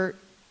place for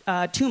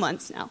 2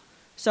 months now.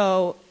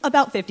 So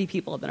about 50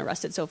 people have been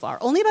arrested so far.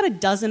 Only about a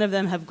dozen of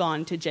them have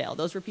gone to jail.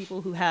 Those were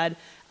people who had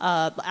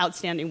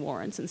outstanding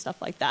warrants and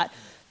stuff like that.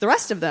 The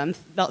rest of them,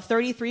 about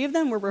 33 of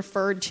them, were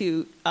referred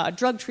to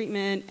drug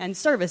treatment and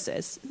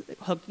services.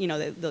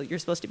 You're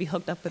supposed to be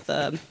hooked up with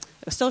a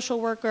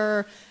social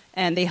worker,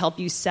 and they help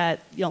you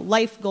set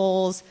life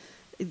goals,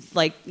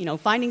 like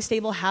finding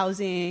stable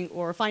housing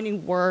or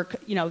finding work,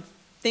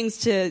 things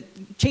to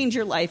change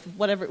your life.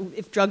 Whatever,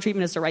 if drug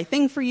treatment is the right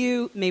thing for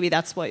you, maybe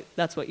that's what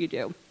you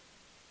do.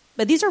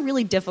 But these are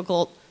really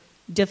difficult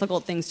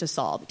things to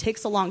solve. It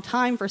takes a long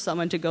time for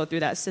someone to go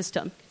through that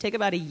system. It can take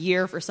about a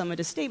year for someone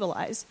to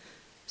stabilize.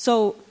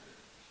 So,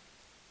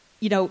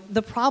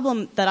 the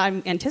problem that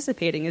I'm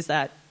anticipating is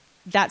that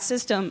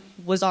system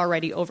was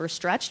already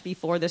overstretched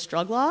before this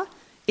drug law.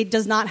 It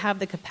does not have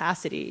the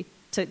capacity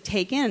to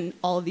take in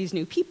all of these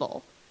new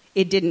people.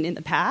 It didn't in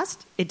the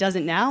past, it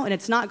doesn't now, and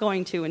it's not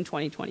going to in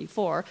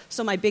 2024.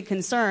 So my big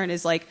concern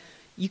is,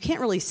 you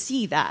can't really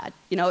see that.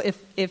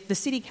 If the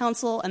city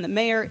council and the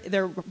mayor,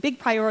 their big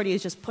priority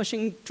is just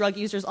pushing drug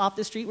users off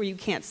the street where you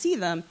can't see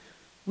them,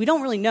 we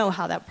don't really know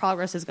how that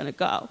progress is going to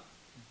go.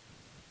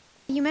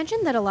 You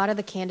mentioned that a lot of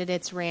the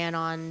candidates ran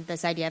on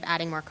this idea of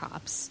adding more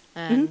cops.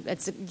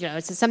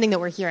 It's something that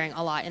we're hearing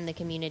a lot in the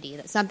community,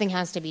 that something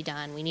has to be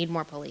done. We need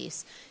more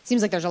police.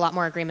 Seems like there's a lot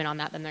more agreement on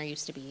that than there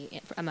used to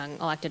be among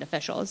elected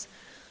officials.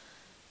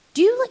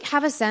 Do you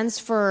have a sense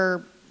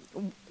for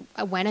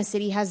when a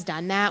city has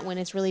done that, when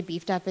it's really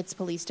beefed up its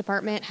police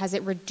department? Has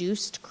it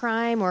reduced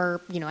crime?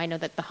 Or, I know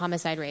that the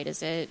homicide rate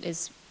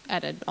is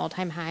at an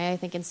all-time high, I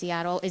think, in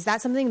Seattle. Is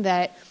that something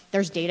that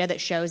there's data that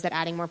shows that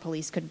adding more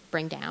police could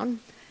bring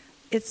down?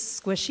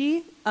 It's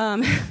squishy.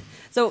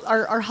 So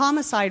our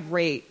homicide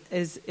rate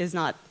is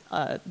not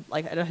at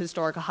a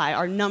historic high.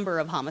 Our number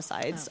of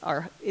homicides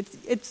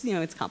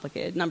it's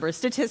complicated. Number of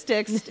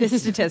statistics.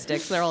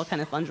 They're all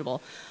kind of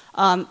fungible.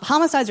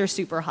 Homicides are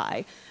super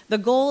high. The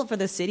goal for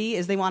the city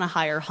is they want to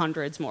hire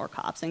hundreds more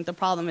cops. I think the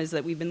problem is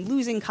that we've been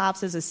losing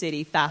cops as a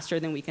city faster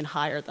than we can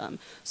hire them.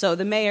 So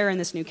the mayor and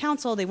this new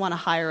council, they want to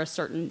hire a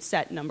certain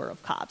set number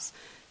of cops.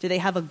 Do they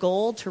have a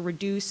goal to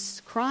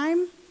reduce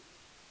crime?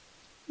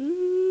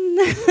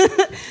 No,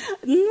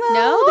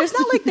 there's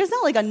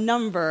not a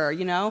number,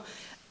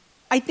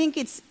 I think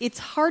it's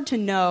hard to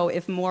know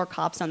if more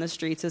cops on the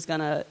streets is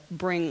going to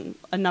bring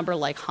a number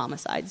like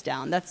homicides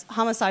down.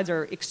 Homicides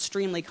are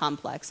extremely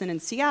complex, and in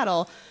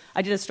Seattle,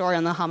 I did a story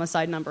on the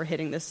homicide number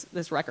hitting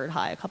this record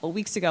high a couple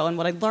weeks ago, and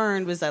what I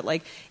learned was that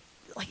like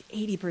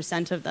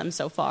 80% of them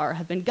so far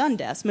have been gun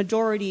deaths,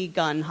 majority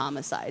gun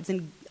homicides,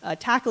 and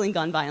tackling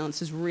gun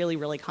violence is really,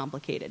 really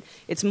complicated.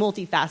 It's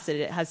multifaceted.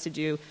 It has to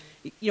do,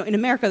 in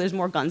America, there's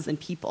more guns than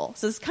people.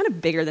 So it's kind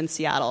of bigger than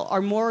Seattle.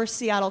 Are more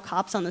Seattle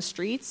cops on the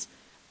streets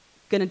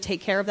going to take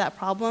care of that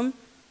problem?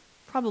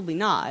 Probably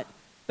not.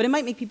 But it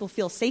might make people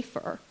feel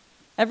safer.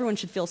 Everyone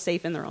should feel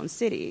safe in their own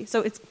city.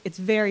 So it's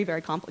very,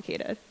 very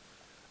complicated.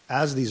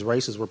 As these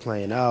races were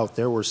playing out,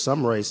 there were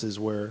some races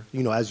where,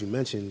 as you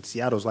mentioned,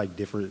 Seattle's like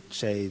different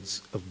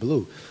shades of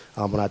blue.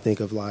 When I think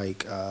of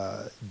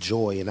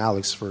Joy and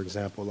Alex, for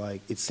example,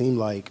 it seemed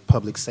like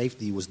public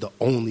safety was the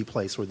only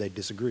place where they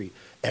disagreed.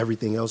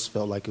 Everything else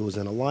felt like it was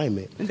in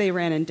alignment. They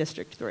ran in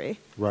District 3.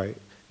 Right.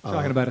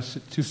 Talking about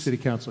two city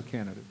council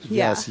candidates.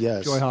 Yeah.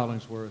 Yes. Joy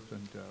Hollingsworth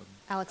and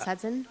Alex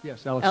Hudson?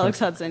 Yes, Alex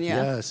Hudson,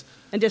 yeah. Yes.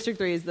 And District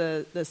 3 is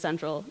the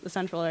central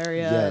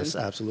area. Yes,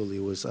 absolutely.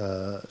 It was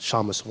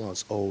Shama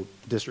Swan's old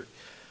district.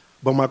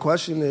 But my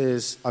question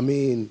is,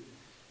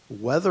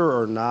 whether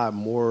or not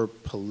more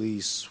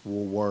police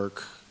will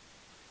work,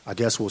 I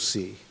guess we'll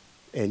see.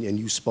 And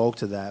you spoke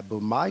to that.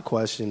 But my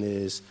question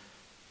is,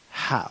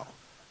 how?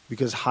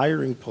 Because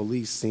hiring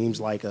police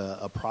seems like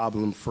a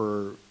problem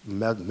for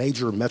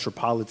major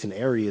metropolitan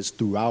areas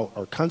throughout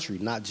our country,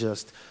 not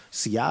just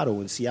Seattle.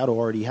 And Seattle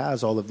already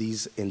has all of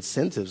these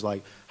incentives,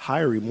 like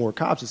hiring more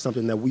cops is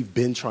something that we've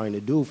been trying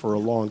to do for a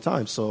long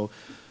time. So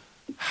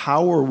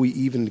how are we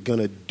even going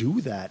to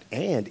do that?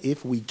 And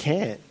if we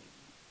can't,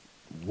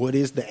 what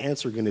is the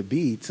answer going to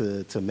be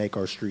to make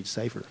our streets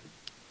safer?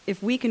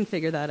 If we can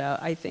figure that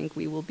out, I think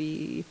we will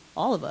be,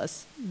 all of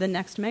us, the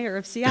next mayor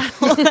of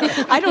Seattle.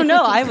 I don't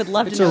know. I would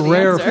love to know the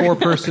answer. It's a rare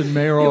four-person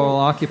mayoral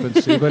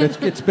occupancy, but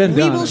it's been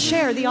done. We will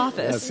share the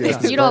office.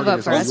 Yes. You don't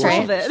vote for us,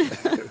 right?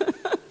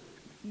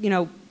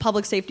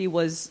 Public safety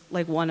was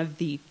one of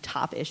the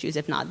top issues,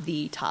 if not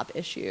the top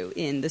issue,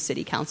 in the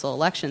city council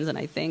elections. And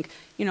I think,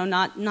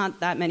 not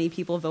that many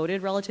people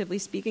voted, relatively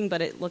speaking,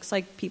 but it looks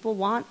like people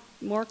want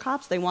more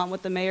cops. They want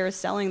what the mayor is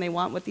selling. They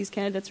want what these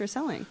candidates are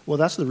selling. Well,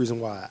 that's the reason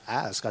why I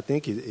ask. I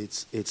think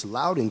it's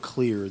loud and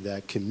clear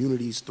that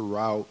communities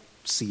throughout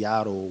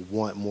Seattle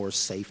want more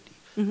safety.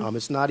 Mm-hmm.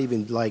 It's not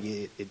even like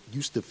it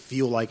used to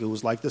feel like it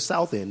was like the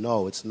South End.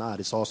 No, it's not.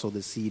 It's also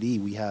the CD.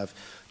 We have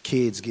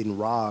kids getting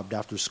robbed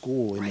after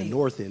school in the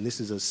North End.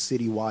 This is a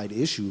citywide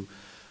issue.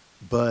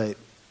 But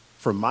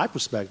from my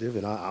perspective,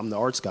 and I'm the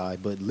arts guy,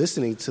 but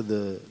listening to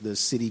the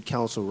city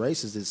council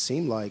races, it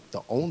seemed like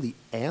the only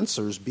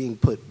answers being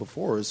put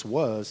before us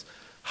was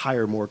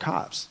hire more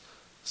cops.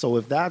 So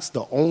if that's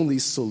the only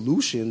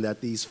solution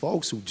that these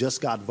folks who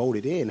just got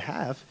voted in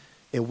have,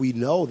 and we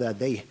know that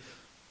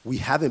we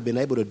haven't been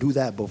able to do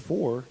that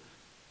before,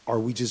 are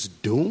we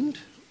just doomed?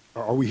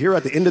 Or are we here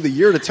at the end of the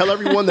year to tell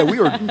everyone that we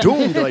are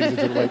doomed, ladies and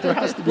gentlemen? Like, there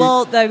has to be...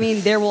 Well, I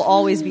mean, there will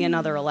always be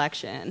another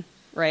election,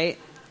 right?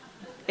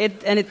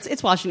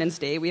 It's Washington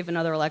State. We have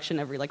another election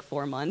every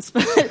 4 months,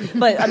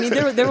 but I mean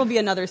there will be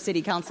another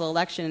city council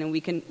election, and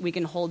we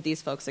can hold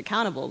these folks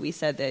accountable. We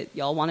said that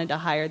y'all wanted to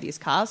hire these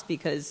cops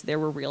because there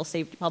were real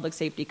public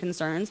safety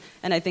concerns,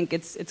 and I think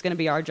it's going to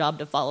be our job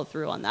to follow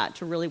through on that,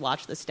 to really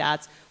watch the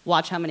stats,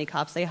 watch how many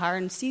cops they hire,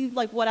 and see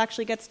what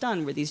actually gets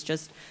done. Were these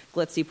just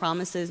glitzy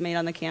promises made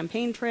on the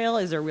campaign trail?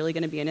 Is there really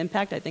going to be an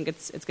impact? I think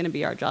it's going to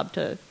be our job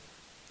to.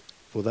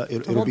 Well,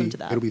 it'll be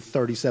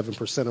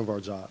 37% of our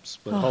jobs,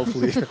 but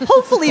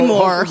hopefully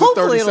more.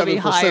 Hopefully it'll be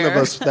higher. 37% of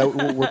us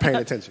that we're paying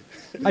attention.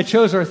 I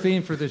chose our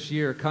theme for this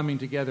year, Coming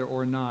Together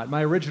or Not.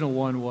 My original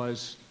one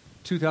was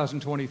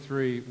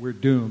 2023, we're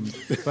doomed,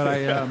 but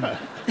I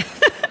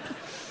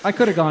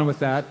could have gone with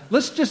that.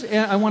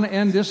 I want to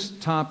end this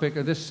topic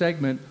or this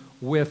segment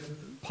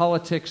with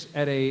politics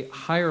at a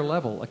higher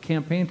level. A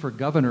campaign for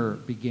governor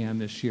began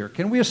this year.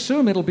 Can we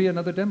assume it'll be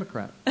another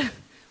Democrat?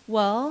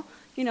 Well,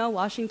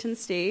 Washington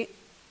State.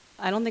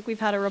 I don't think we've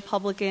had a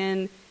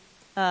Republican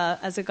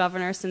as a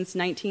governor since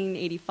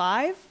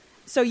 1985.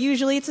 So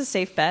usually it's a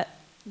safe bet.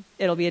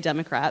 It'll be a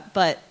Democrat.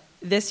 But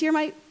this year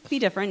might be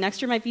different.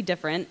 Next year might be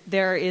different.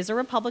 There is a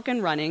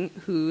Republican running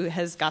who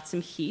has got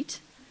some heat.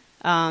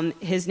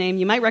 His name,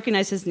 you might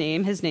recognize his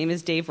name. His name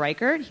is Dave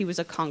Reichert. He was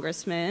a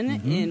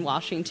congressman in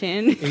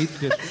Washington. 8th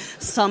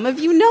district. Some of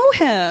you know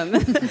him.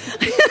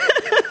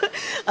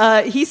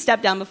 He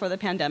stepped down before the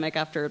pandemic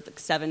after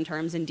 7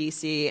 terms in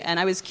D.C. And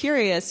I was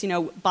curious,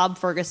 Bob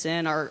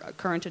Ferguson, our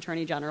current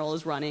attorney general,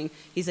 is running.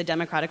 He's a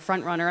Democratic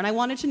frontrunner. And I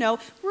wanted to know,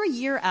 we're a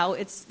year out.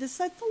 It's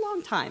a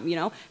long time,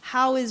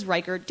 How is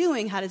Reichert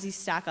doing? How does he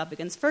stack up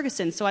against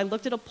Ferguson? So I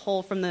looked at a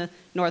poll from the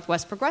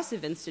Northwest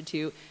Progressive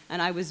Institute,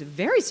 and I was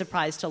very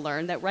surprised to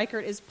learn that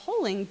Reichert is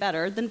polling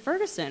better than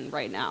Ferguson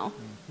right now.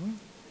 Mm-hmm.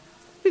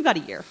 We've got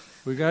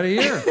a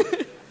year.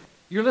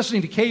 You're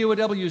listening to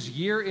KUOW's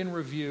Year in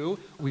Review.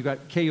 We've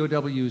got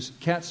KUOW's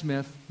Kat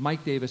Smith,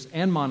 Mike Davis,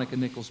 and Monica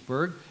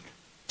Nickelsburg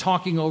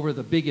talking over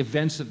the big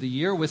events of the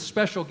year with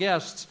special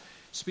guests.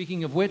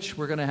 Speaking of which,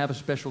 we're going to have a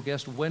special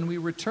guest when we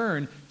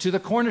return to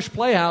the Cornish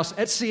Playhouse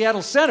at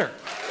Seattle Center.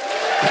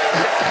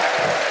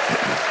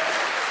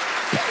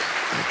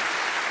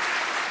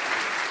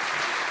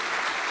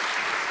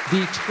 The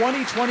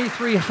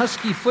 2023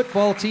 Husky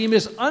football team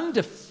is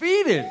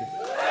undefeated.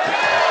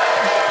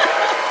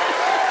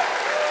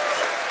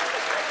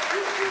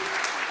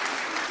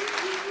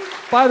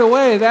 By the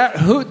way, that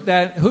hoot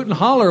and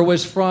holler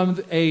was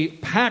from a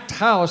packed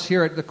house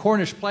here at the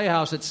Cornish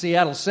Playhouse at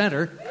Seattle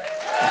Center.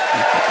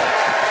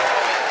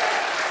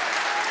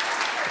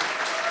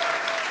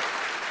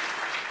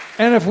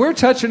 And if we're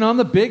touching on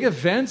the big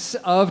events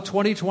of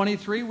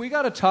 2023, we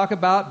got to talk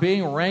about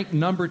being ranked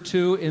number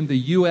 2 in the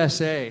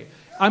USA.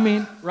 I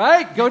mean,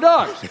 right? Go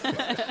Dogs.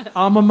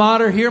 Alma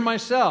mater here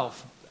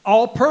myself.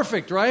 All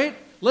perfect, right?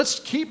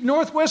 Let's keep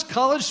Northwest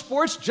College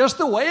sports just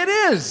the way it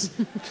is.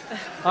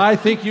 I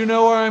think you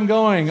know where I'm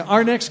going.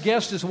 Our next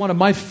guest is one of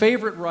my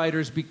favorite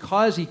writers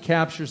because he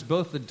captures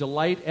both the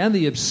delight and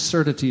the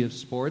absurdity of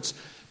sports.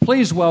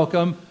 Please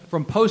welcome,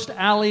 from Post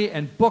Alley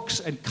and Books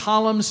and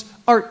Columns,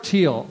 Art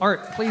Thiel.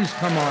 Art, please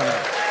come on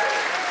up.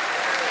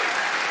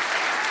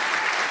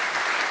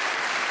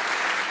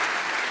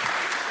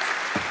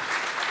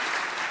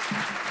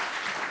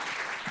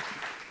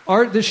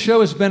 Art, this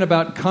show has been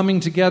about coming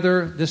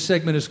together. This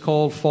segment is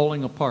called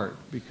Falling Apart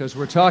because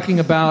we're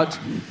talking about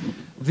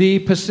the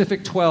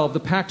Pacific 12, the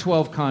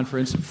Pac-12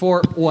 conference.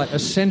 For, a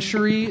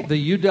century,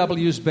 the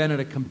UW's been in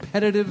a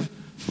competitive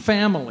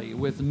family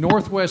with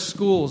Northwest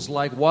schools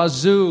like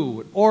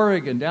Wazoo,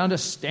 Oregon, down to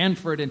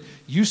Stanford and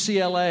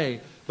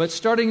UCLA. But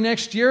starting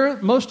next year,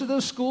 most of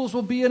those schools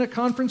will be in a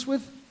conference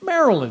with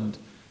Maryland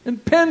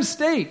and Penn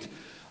State.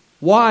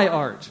 Why,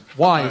 Art?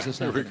 Why is this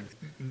happening?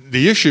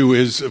 The issue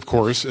is, of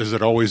course, as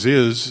it always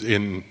is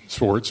in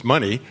sports,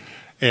 money.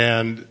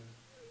 And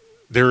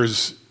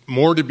there's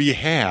more to be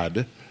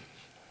had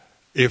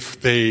if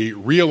they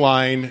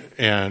realign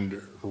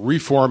and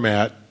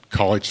reformat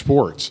college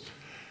sports.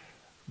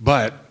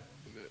 But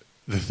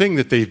the thing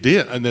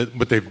that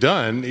what they've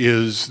done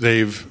is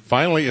they've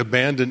finally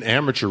abandoned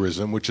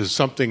amateurism, which is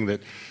something that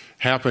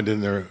happened in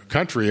their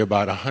country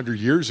about 100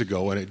 years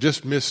ago, and it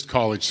just missed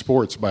college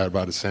sports by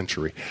about a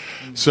century.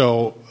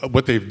 So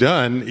what they've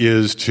done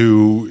is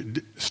to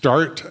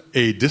start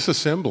a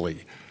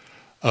disassembly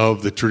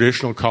of the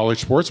traditional college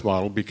sports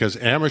model because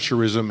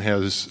amateurism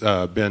has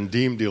been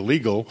deemed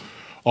illegal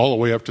all the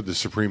way up to the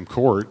Supreme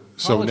Court.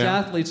 College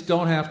athletes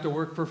don't have to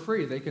work for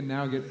free. They can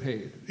now get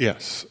paid.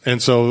 Yes.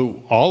 And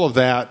so all of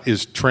that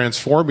is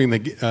transforming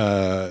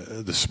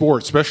the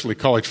sport, especially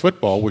college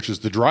football, which is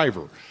the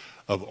driver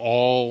of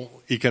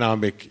all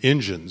economic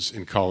engines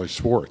in college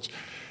sports.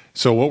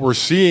 So what we're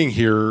seeing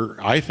here,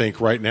 I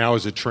think, right now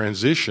is a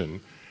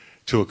transition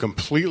to a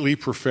completely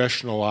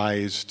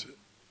professionalized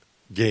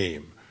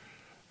game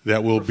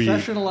that will be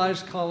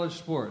professionalized college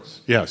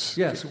sports. Yes.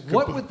 Yes.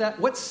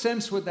 What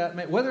sense would that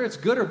make? Whether it's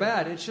good or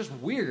bad, it's just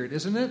weird,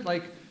 isn't it?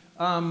 Like,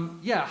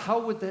 how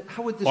would this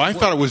Well, I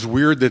work? thought it was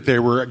weird that they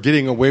were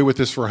getting away with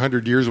this for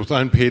 100 years with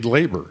unpaid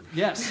labor.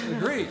 Yes,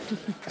 agreed.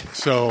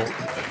 So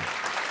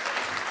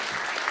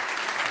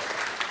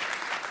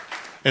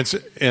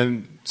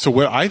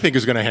what I think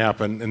is going to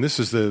happen, and this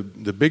is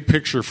the big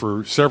picture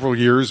for several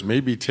years,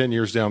 maybe 10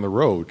 years down the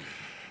road,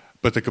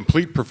 but the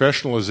complete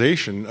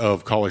professionalization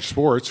of college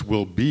sports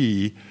will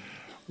be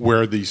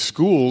where the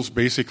schools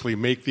basically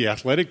make the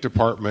athletic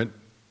department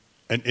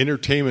an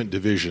entertainment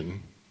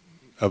division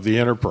of the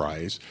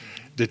enterprise,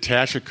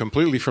 detach it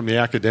completely from the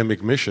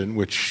academic mission,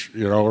 which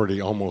it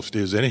already almost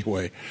is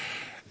anyway,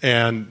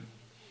 and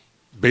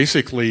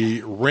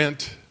basically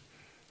rent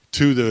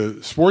to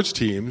the sports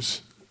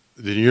teams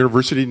the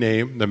university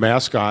name, the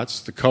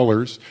mascots, the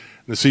colors,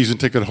 and the season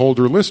ticket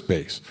holder list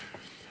base.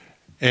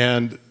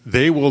 And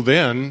they will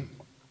then,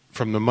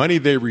 from the money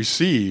they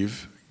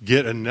receive,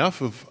 get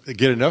enough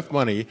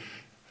money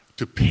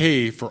to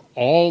pay for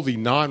all the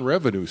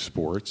non-revenue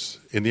sports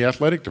in the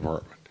athletic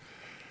department.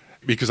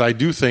 Because I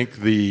do think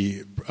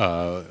the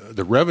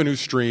revenue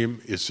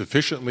stream is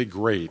sufficiently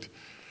great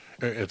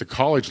at the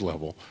college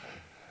level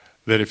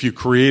that if you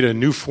create a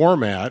new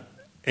format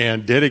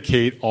and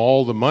dedicate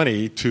all the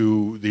money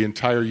to the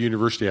entire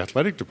university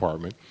athletic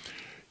department,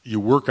 you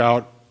work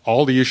out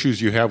all the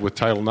issues you have with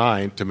Title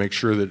IX to make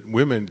sure that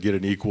women get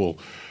an equal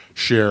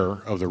share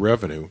of the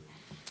revenue.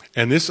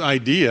 And this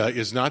idea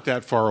is not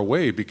that far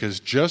away because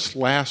just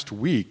last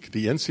week,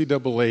 the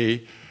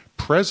NCAA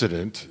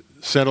president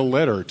sent a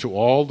letter to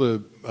all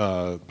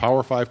the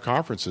Power 5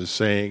 conferences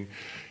saying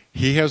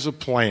he has a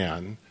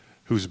plan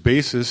whose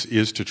basis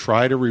is to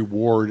try to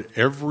reward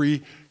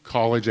every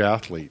college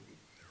athlete,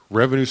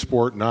 revenue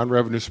sport,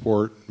 non-revenue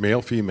sport,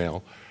 male,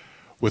 female,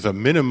 with a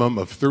minimum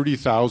of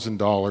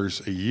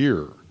 $30,000 a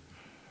year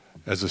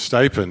as a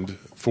stipend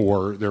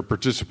for their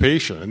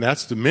participation. And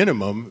that's the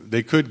minimum.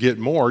 They could get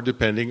more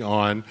depending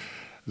on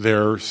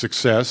their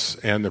success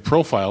and the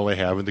profile they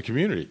have in the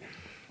community.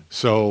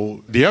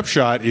 So the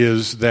upshot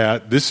is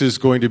that this is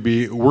going to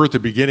be, we're at the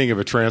beginning of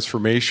a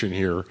transformation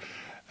here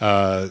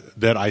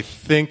that I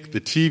think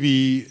the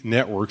TV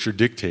networks are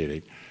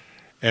dictating.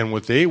 And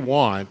what they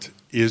want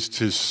is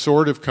to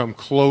sort of come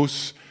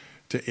close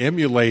to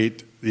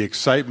emulate the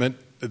excitement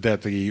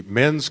that the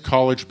men's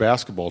college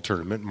basketball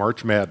tournament,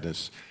 March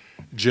Madness,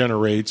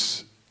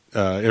 generates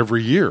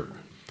every year.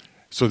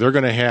 So they're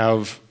going to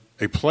have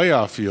a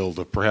playoff field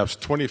of perhaps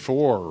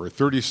 24 or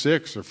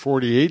 36 or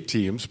 48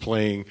 teams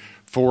playing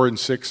 4 and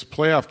 6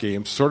 playoff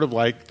games, sort of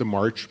like the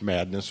March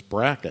Madness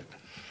bracket.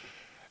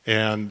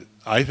 And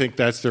I think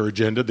that's their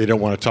agenda. They don't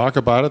want to talk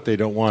about it. They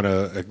don't want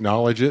to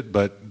acknowledge it,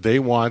 but they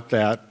want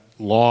that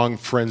long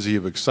frenzy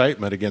of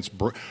excitement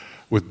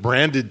with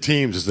branded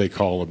teams, as they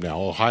call them now,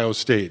 Ohio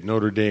State,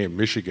 Notre Dame,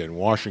 Michigan,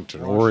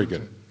 Washington.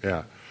 Oregon.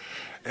 Yeah.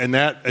 And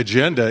that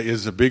agenda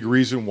is a big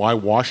reason why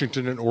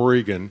Washington and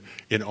Oregon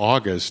in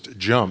August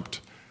jumped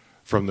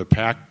from the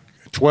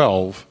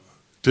Pac-12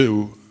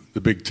 to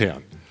the Big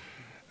Ten,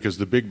 because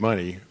the big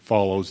money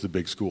follows the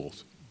big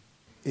schools.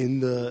 In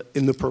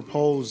the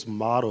proposed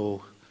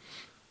model,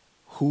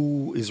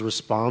 who is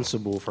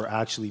responsible for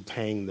actually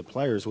paying the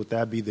players? Would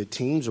that be the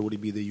teams or would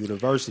it be the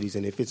universities?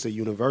 And if it's a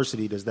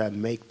university, does that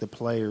make the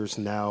players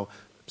now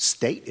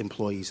state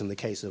employees in the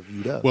case of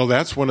UW? Well,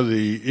 that's one of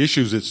the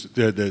issues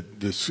that the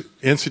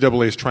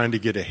NCAA is trying to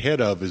get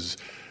ahead of, is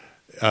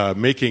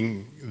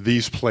making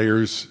these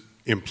players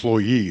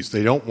employees.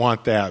 They don't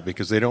want that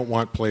because they don't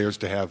want players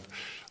to have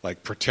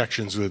like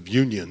protections with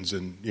unions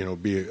and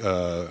be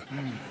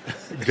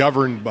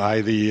governed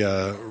by the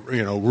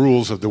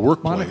rules of the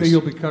workplace. Monica,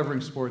 you'll be covering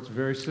sports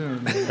very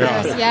soon.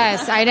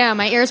 Yes, I know.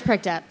 My ears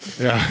pricked up.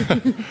 Yeah.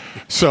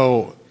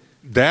 So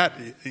that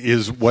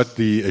is what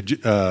they're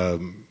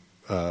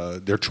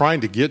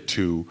trying to get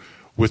to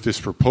with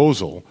this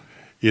proposal,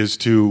 is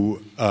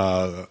to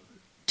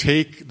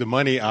take the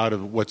money out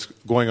of what's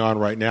going on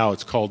right now.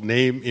 It's called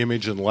name,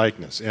 image, and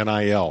likeness,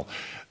 NIL.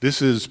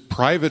 This is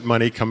private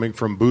money coming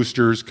from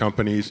boosters,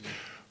 companies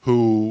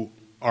who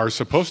are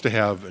supposed to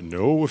have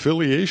no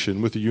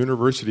affiliation with the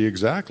university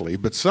exactly,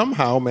 but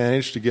somehow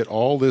managed to get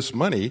all this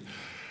money.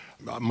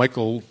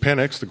 Michael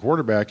Penix, the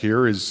quarterback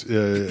here,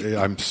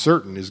 I'm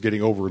certain is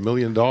getting over $1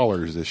 million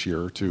this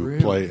year to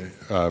play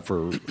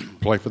for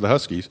the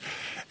Huskies,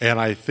 and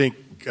I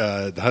think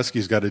the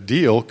Huskies got a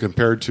deal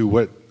compared to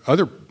what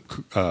other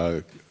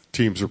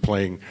teams are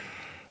paying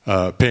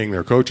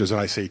their coaches. And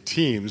I say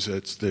teams,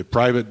 it's the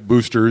private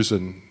boosters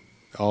and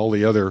all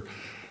the other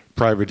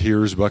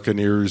privateers,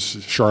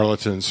 buccaneers,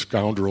 charlatans,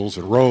 scoundrels,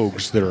 and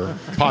rogues that are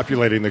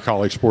populating the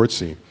college sports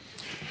scene.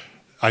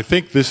 I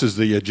think this is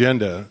the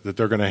agenda that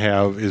they're going to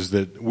have, is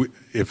that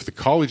if the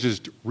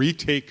colleges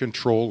retake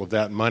control of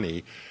that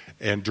money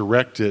and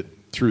direct it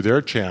through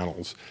their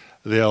channels,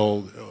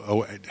 they'll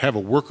have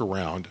a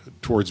workaround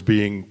towards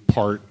being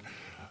part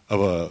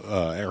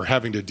or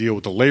having to deal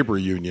with the labor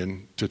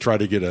union to try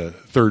to get a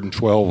 3rd and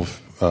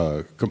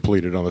 12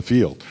 completed on the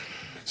field.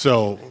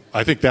 So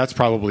I think that's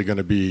probably going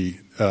to be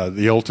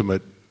the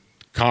ultimate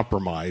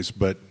compromise,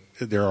 but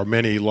there are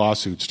many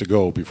lawsuits to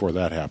go before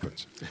that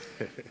happens.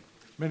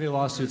 Many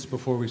lawsuits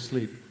before we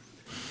sleep.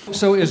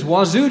 So is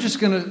Wazoo just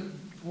going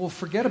to,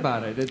 forget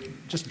about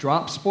it. Just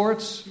drop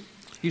sports?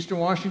 Eastern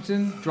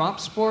Washington, drop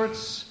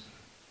sports?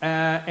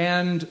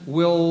 And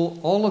will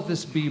all of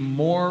this be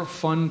more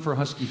fun for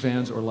Husky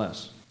fans or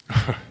less?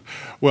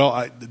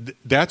 Well,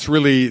 that's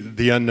really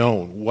the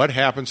unknown. What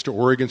happens to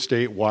Oregon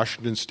State,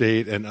 Washington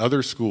State, and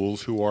other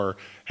schools who are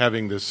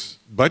having this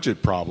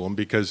budget problem?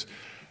 Because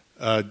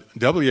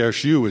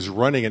WSU is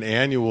running an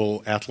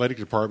annual athletic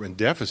department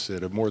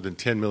deficit of more than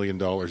 $10 million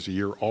a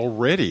year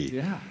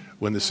already,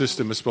 when the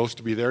system is supposed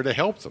to be there to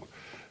help them.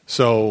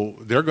 So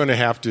they're going to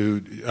have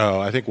to,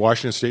 I think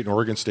Washington State and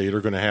Oregon State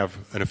are going to have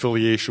an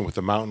affiliation with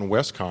the Mountain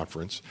West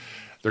Conference.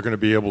 They're going to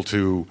be able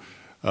to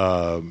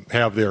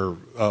have their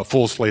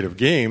full slate of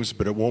games,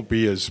 but it won't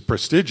be as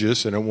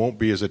prestigious and it won't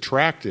be as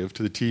attractive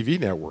to the TV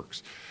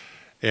networks.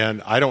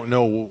 And I don't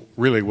know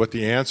really what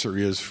the answer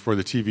is for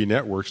the TV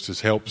networks to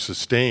help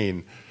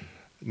sustain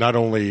not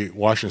only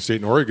Washington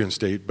State and Oregon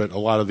State, but a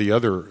lot of the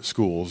other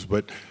schools.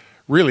 But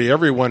really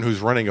everyone who's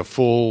running a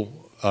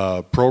full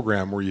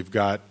program where you've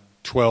got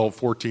 12,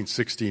 14,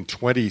 16,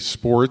 20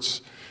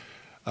 sports,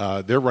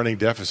 they're running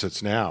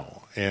deficits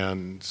now.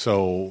 And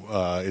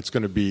so it's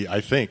going to be,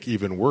 I think,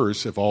 even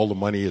worse if all the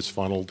money is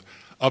funneled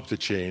up the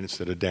chain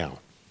instead of down.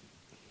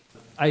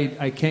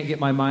 I can't get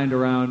my mind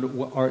around,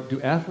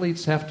 do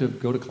athletes have to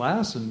go to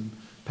class and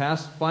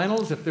pass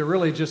finals if they're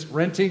really just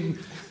renting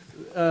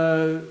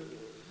the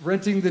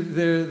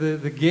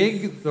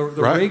gig, the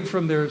rig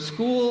from their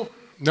school?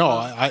 No,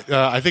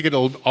 I think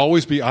it'll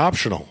always be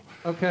optional.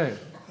 Okay.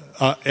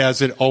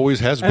 As it always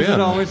has been. As it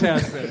always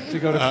has been, to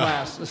go to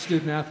class, a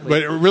student athlete.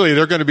 But really,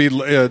 they're going to be,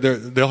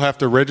 they'll have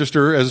to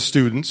register as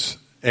students,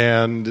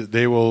 and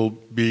they will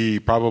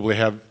probably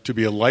have to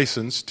be a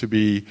license to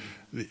be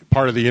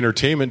part of the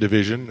entertainment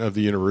division of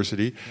the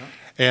university. Yep.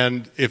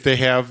 And if they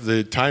have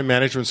the time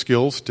management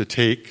skills to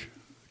take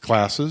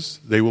classes,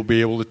 they will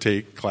be able to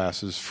take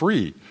classes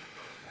free.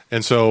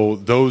 And so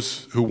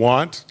those who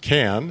want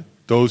can,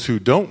 those who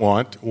don't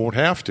want won't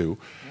have to.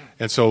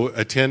 And so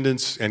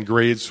attendance and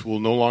grades will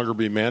no longer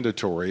be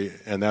mandatory,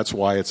 and that's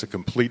why it's a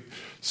complete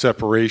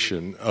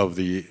separation of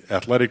the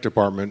athletic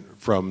department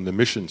from the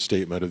mission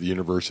statement of the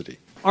university.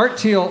 Art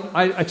Thiel,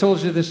 I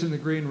told you this in the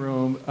green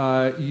room.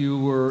 You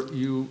were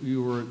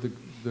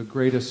the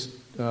greatest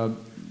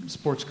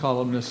sports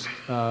columnist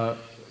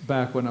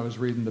back when I was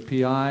reading the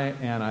PI,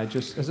 and I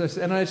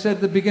said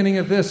at the beginning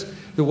of this,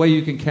 the way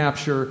you can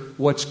capture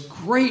what's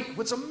great,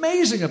 what's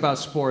amazing about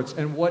sports,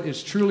 and what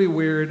is truly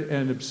weird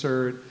and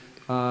absurd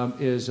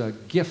is a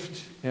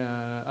gift.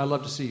 I'd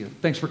love to see you.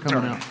 Thanks for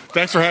coming out.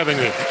 Thanks for having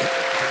me.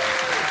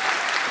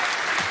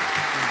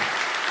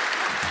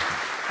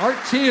 Art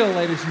Thiel,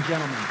 ladies and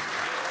gentlemen.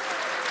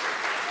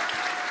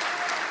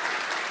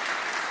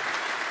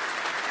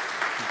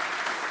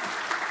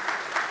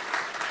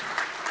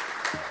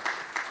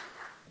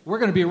 We're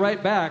going to be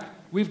right back.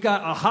 We've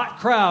got a hot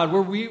crowd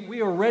where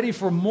we are ready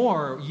for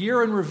more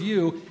Year in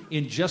Review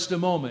in just a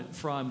moment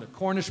from the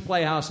Cornish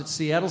Playhouse at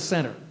Seattle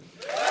Center.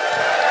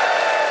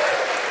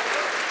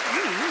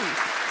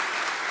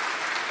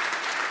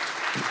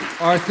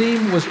 Our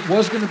theme was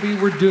going to be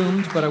We're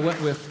Doomed, but I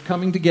went with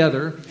Coming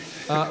Together.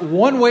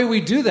 One way we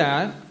do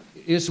that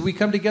is we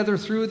come together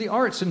through the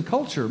arts and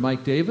culture.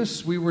 Mike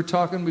Davis, we've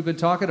been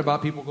talking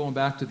about people going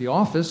back to the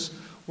office.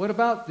 What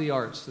about the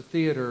arts, the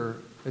theater,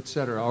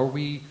 etc.? Are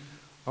we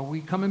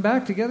coming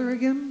back together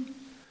again?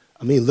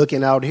 I mean,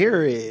 looking out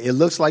here, it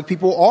looks like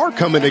people are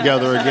coming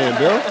together again,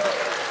 Bill.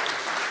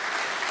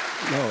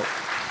 No.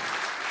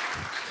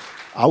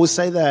 I would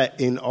say that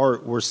in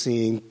art, we're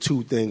seeing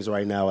two things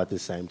right now at the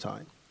same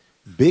time.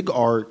 Big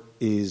art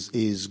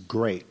is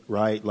great,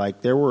 right?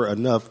 Like, there were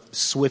enough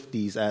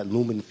Swifties at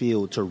Lumen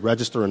Field to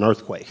register an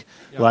earthquake.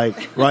 Yeah.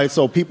 Right?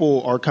 So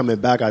people are coming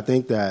back. I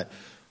think that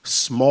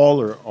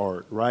smaller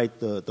art, right?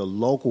 The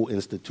local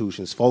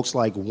institutions, folks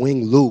like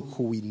Wing Luke,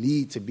 who we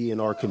need to be in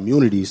our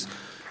communities.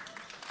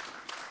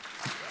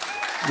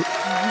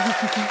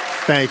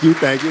 Thank you.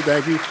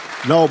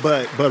 No,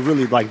 but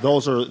really, like,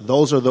 those are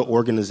the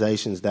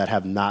organizations that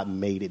have not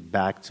made it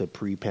back to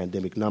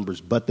pre-pandemic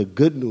numbers. But the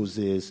good news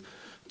is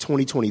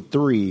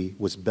 2023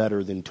 was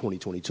better than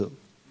 2022.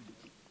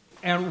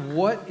 And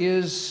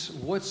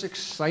what's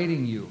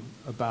exciting you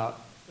about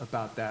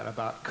that,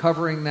 about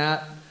covering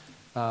that,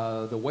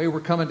 the way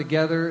we're coming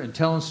together and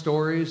telling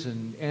stories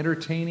and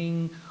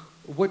entertaining?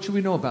 What should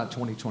we know about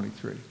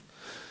 2023?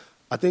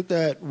 I think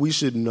that we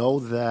should know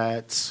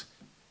that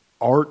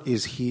art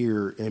is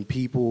here and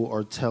people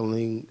are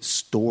telling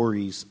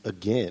stories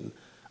again.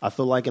 I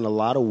feel like in a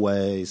lot of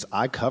ways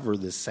I cover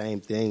the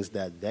same things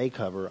that they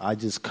cover. I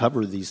just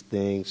cover these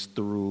things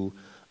through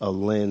a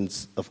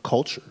lens of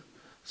culture.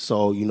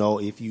 So,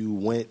 if you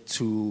went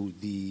to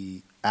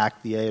the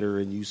ACT Theater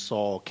and you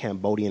saw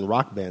Cambodian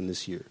rock band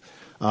this year,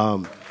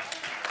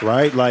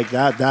 right? Like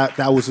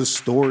that was a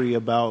story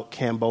about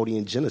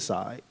Cambodian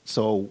genocide.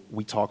 So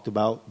we talked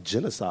about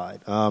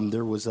genocide.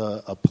 There was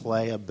a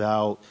play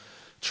about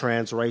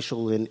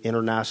transracial and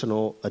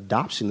international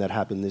adoption that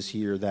happened this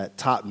year that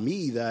taught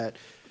me that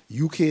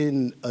you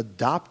can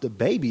adopt a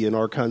baby in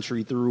our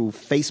country through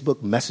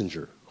Facebook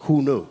Messenger.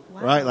 Who knew,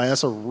 wow. Right? Like,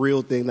 that's a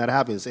real thing that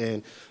happens.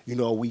 And,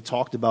 we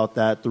talked about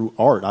that through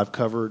art. I've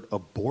covered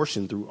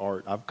abortion through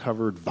art. I've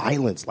covered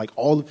violence, like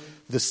all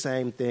the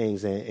same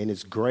things. And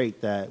it's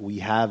great that we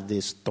have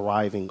this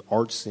thriving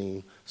art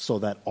scene so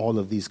that all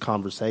of these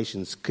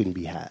conversations can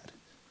be had.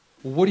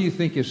 Well, what do you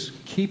think is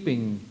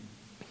keeping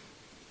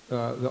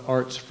the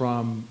arts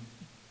from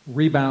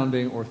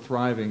rebounding or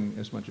thriving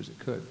as much as it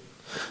could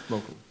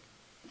locally?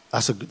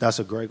 That's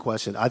a great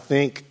question. I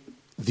think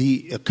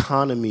the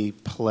economy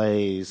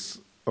plays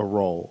a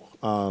role.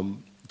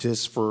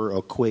 Just for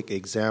a quick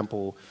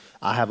example,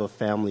 I have a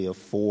family of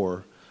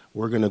 4.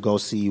 We're going to go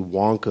see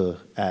Wonka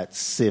at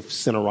SIF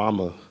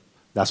Cinerama.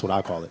 That's what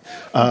I call it.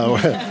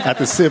 At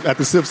the SIF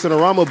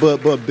Cinerama.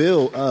 But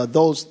Bill,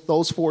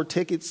 those 4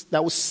 tickets,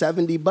 that was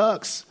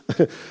 $70.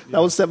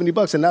 That was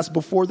 $70, and that's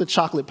before the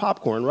chocolate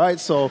popcorn, right?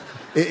 So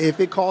if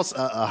it costs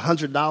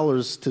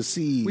 $100 to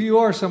see, well, you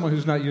are someone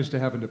who's not used to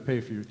having to pay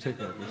for your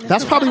ticket.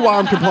 That's probably why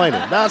I'm complaining.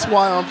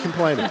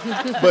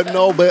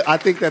 But I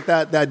think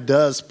that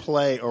does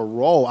play a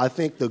role. I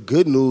think the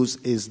good news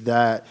is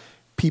that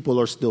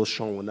people are still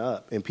showing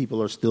up and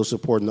people are still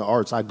supporting the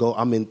arts.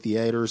 I'm in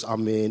theaters,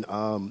 I'm in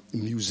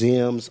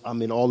museums,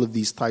 I'm in all of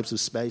these types of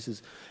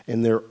spaces,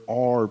 and there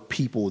are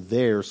people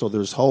there, so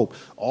there's hope.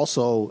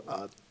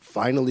 Also,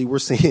 finally, we're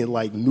seeing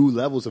like new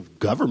levels of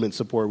government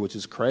support, which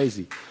is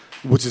crazy,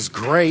 which is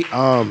great.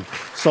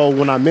 So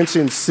when I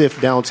mentioned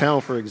SIF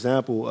downtown, for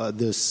example,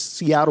 the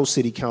Seattle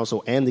City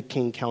Council and the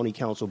King County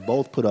Council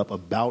both put up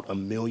about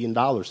 $1 million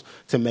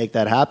to make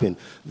that happen.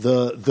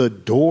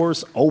 The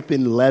Doors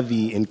Open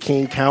levy in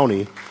King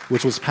County,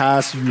 which was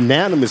passed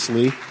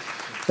unanimously,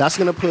 that's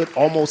going to put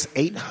almost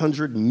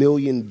 $800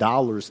 million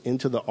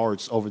into the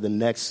arts over the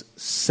next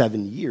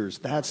 7 years.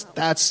 That's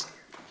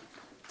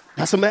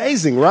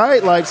amazing,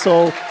 right? Like,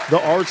 so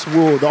the arts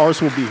will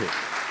be here.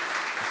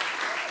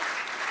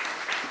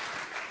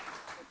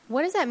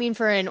 What does that mean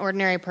for an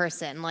ordinary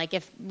person? Like,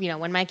 if,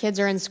 when my kids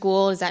are in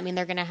school, does that mean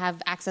they're going to have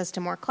access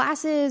to more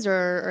classes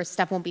or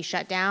stuff won't be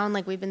shut down?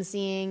 Like we've been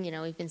seeing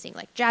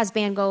like jazz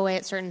band go away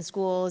at certain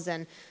schools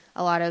and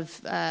a lot of,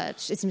 it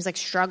seems like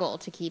struggle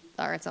to keep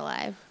the arts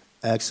alive.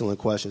 Excellent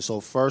question. So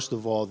first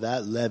of all,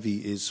 that levy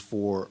is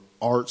for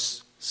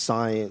arts,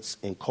 science,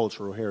 and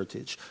cultural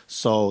heritage.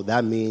 So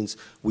that means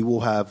we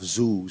will have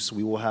zoos,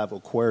 we will have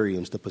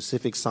aquariums, the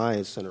Pacific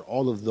Science Center,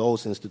 all of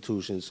those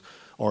institutions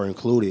are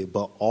included,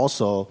 but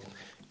also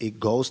it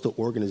goes to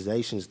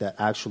organizations that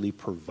actually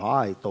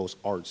provide those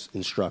arts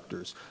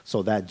instructors.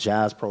 So that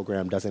jazz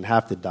program doesn't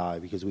have to die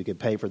because we can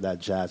pay for that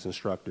jazz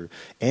instructor.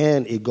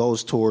 And it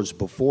goes towards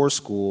before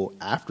school,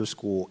 after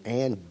school,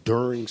 and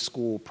during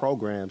school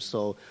programs.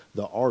 So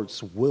the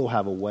arts will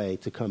have a way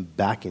to come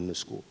back into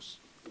schools.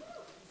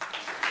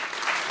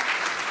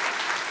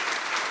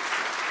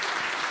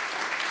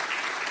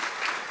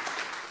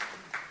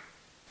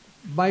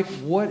 Mike,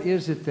 what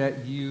is it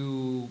that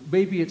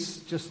maybe it's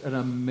just an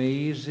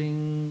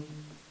amazing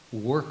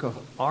work of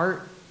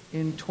art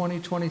in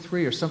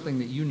 2023 or something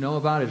that you know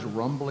about is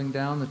rumbling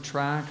down the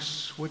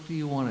tracks? What do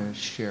you want to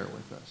share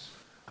with us?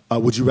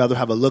 Would you rather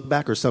have a look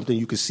back or something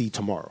you could see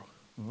tomorrow?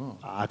 Oh.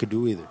 I could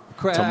do either.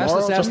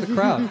 Let's ask the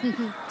crowd.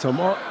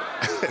 Tomorrow.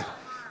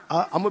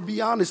 I'm gonna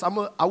be honest.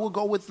 I will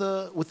go with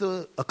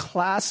a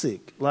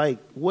classic. Like,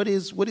 what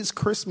is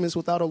Christmas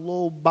without a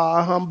little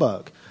bah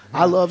humbug?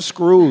 I love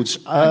Scrooge.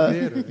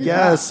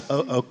 Yes,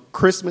 a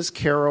Christmas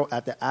Carol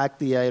at the Act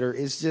Theater.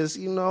 It's just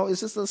it's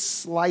just a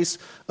slice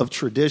of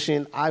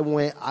tradition. I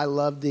went, I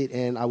loved it,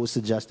 and I would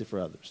suggest it for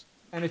others.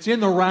 And it's in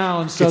the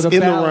round, so the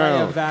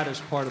ballet of that is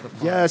part of the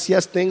fun.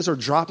 Yes, things are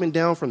dropping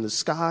down from the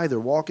sky. They're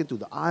walking through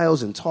the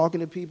aisles and talking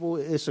to people.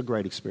 It's a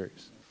great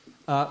experience.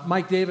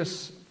 Mike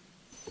Davis,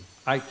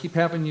 I keep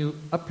having you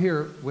up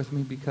here with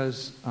me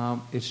because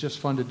it's just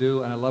fun to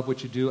do, and I love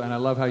what you do, and I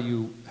love how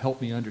you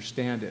help me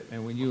understand it.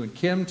 And when you and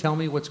Kim tell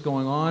me what's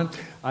going on,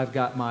 I've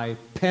got my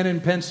pen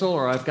and pencil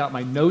or I've got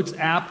my notes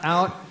app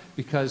out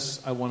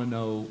because I want to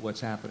know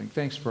what's happening.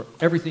 Thanks for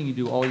everything you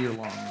do all year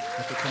long.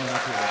 Thanks for coming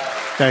up here.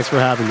 Thanks for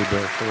having me,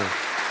 Bill.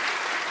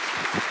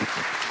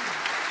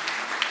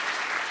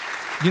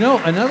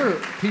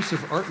 Another piece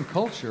of art and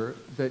culture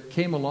that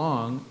came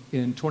along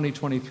in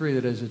 2023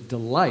 that is a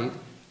delight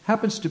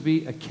happens to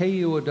be a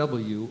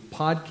KUOW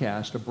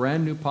podcast, a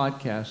brand new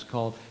podcast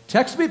called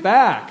Text Me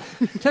Back.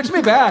 Text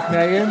Me Back,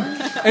 Megan.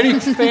 Any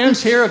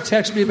fans here of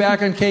Text Me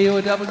Back on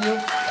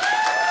KUOW?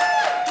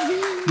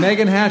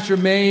 Megan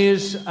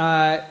Hatcher-Mays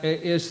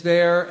is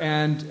there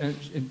and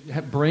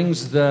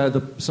brings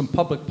some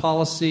public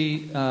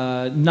policy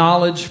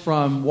knowledge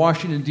from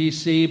Washington,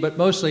 D.C., but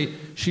mostly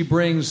she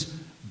brings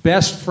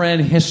best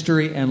friend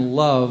history and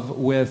love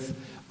with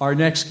our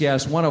next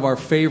guest, one of our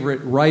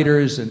favorite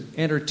writers and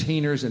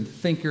entertainers and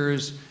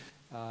thinkers.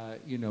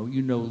 you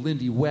know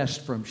Lindy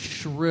West from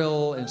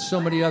Shrill and so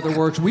many other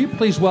works. Will you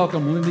please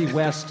welcome Lindy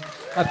West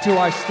up to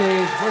our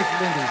stage?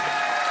 Where's Lindy?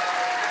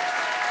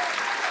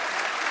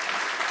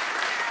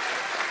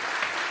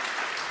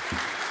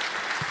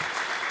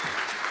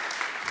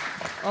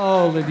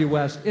 Oh, Lindy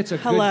West, it's a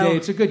good day.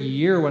 It's a good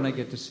year when I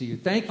get to see you.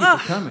 Thank you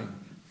for coming.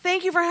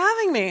 Thank you for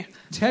having me.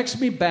 Text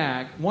me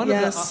back.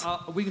 Yes.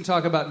 We can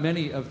talk about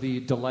many of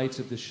the delights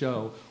of the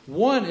show.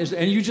 One is,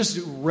 and you just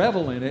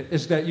revel in it,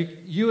 is that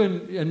you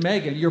and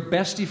Megan, you're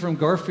bestie from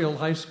Garfield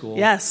High School.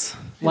 Yes,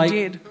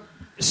 indeed.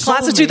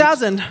 Class of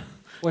 2000.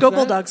 Go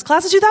Bulldogs.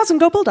 Class of 2000.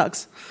 Go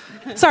Bulldogs.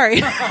 Sorry.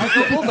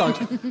 Go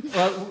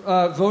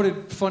Bulldogs.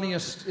 Voted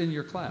funniest in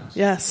your class.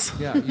 Yes.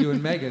 Yeah, you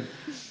and Megan.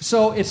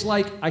 So it's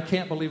like, I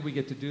can't believe we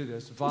get to do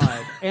this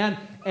vibe.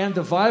 And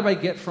the vibe I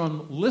get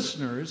from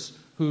listeners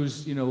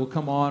who's, who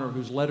come on or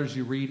whose letters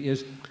you read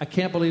is, I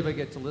can't believe I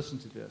get to listen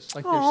to this.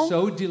 Like, they're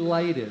so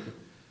delighted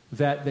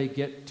that they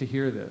get to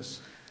hear this.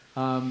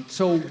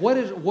 So what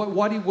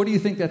do you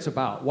think that's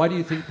about? Why do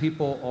you think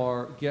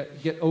people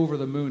get over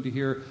the moon to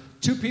hear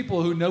two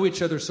people who know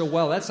each other so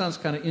well? That sounds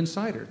kind of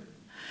insider.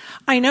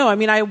 I know. I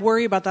mean, I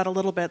worry about that a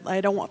little bit.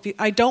 I don't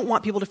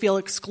want people to feel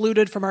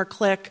excluded from our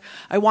clique.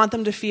 I want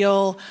them to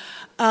feel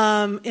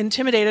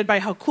intimidated by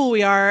how cool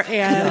we are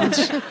and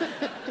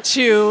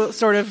to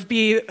sort of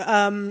be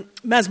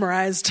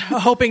mesmerized,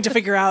 hoping to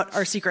figure out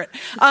our secret.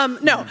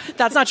 No,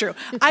 that's not true.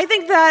 I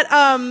think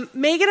that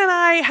Megan and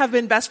I have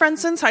been best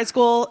friends since high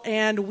school,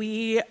 and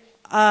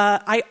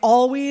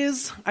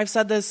I've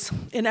said this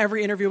in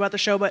every interview about the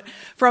show, but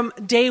from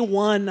day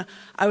one,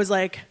 I was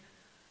like,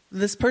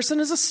 this person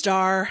is a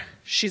star.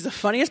 She's the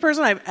funniest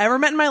person I've ever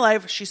met in my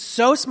life. She's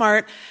so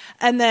smart.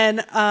 And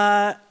then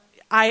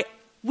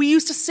we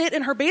used to sit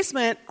in her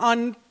basement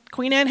on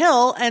Queen Anne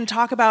Hill and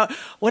talk about,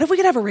 what if we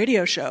could have a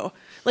radio show?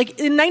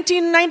 Like in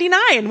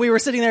 1999, we were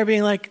sitting there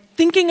being like,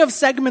 thinking of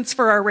segments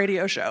for our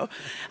radio show.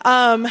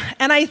 And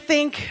I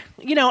think,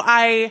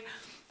 I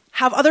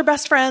have other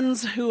best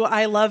friends who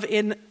I love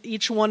in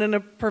each one in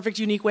a perfect,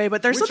 unique way.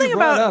 But there's something you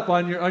about up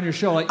on your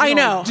show. Like, I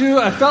know. Dude,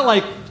 I felt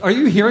like, are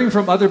you hearing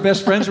from other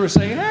best friends who are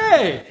saying,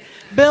 "Hey,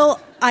 Bill,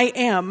 I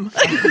am,"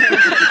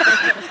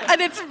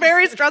 and it's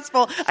very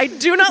stressful. I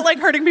do not like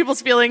hurting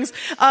people's feelings.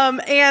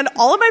 And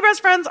all of my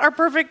best friends are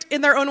perfect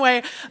in their own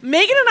way.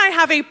 Megan and I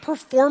have a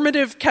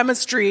performative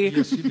chemistry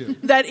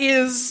that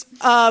is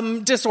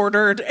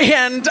disordered,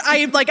 and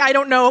I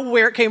don't know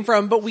where it came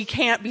from, but we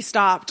can't be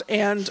stopped.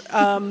 And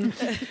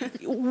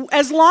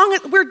as long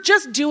as we're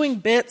just doing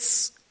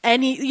bits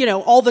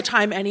all the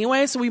time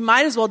anyway, so we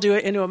might as well do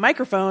it into a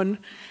microphone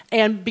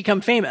and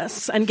become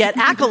famous and get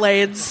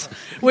accolades,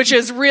 which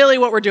is really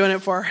what we're doing it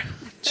for.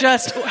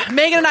 Just,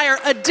 Megan and I are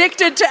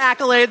addicted to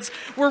accolades.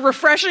 We're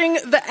refreshing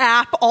the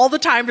app all the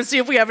time to see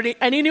if we have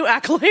any new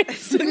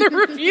accolades in the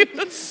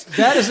reviews.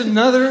 That is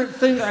another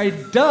thing I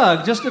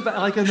dug, just about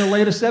like in the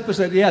latest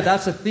episode. Yeah,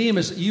 that's the theme,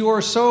 is you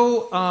are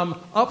so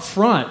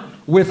upfront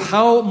with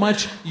how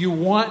much you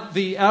want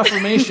the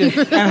affirmation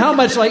and how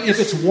much, like, if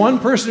it's one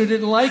person who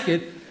didn't like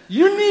it,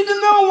 you need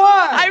to know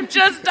why. I'm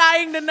just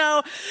dying to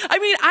know. I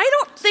mean, I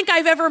don't think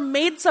I've ever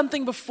made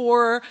something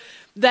before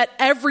that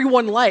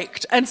everyone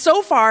liked. And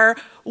so far,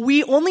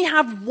 we only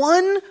have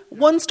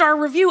one-star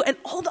review, and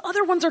all the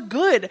other ones are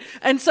good.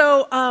 And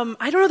so,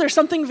 I don't know, there's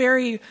something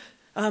very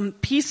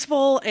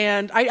peaceful,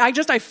 and I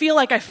feel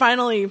like I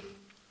finally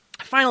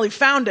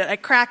found it. I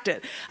cracked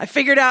it. I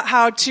figured out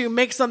how to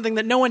make something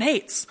that no one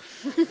hates.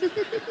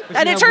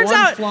 And it turns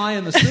out, fly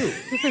in the soup.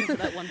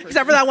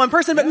 Except for that one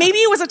person, but maybe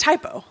it was a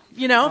typo,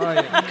 Could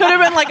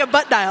have been like a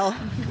butt dial.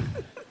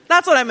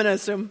 That's what I'm going to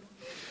assume.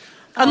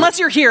 Unless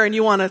you're here and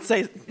you want to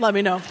say, let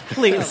me know,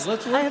 please. Yeah,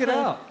 let's work it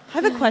out. I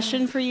have a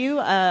question for you.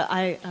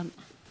 I am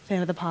a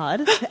fan of the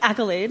pod.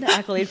 Accolade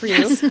for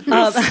you.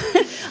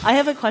 Yes. I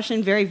have a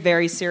question, very,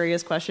 very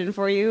serious question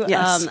for you.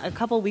 Yes. A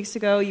couple of weeks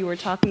ago, you were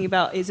talking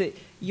about, is it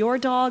your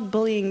dog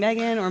bullying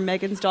Megan or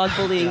Megan's dog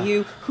bullying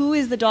you? Who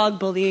is the dog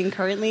bullying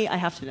currently? I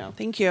have to know.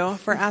 Thank you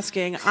for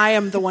asking. I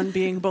am the one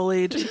being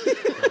bullied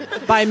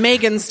by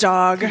Megan's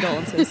dog.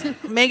 Condolences.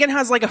 Megan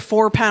has like a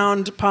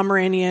 4-pound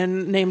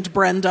Pomeranian named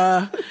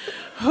Brenda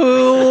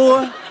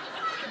who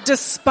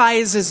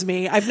despises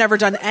me. I've never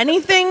done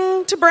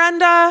anything to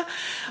Brenda.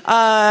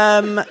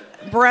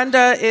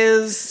 Brenda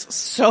is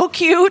so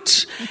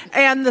cute.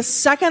 And the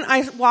second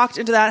I walked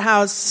into that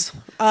house,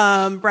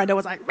 Brenda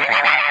was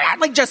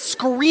like just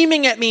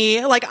screaming at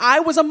me like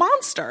I was a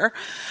monster.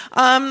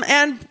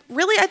 And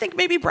really, I think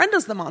maybe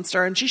Brenda's the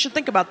monster, and she should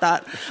think about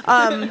that.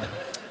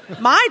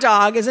 My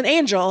dog is an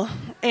angel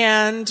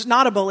and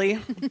not a bully.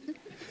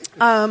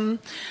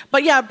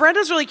 But yeah,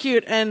 Brenda's really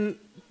cute, and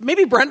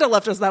maybe Brenda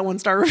left us that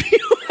 1-star review.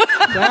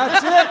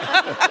 That's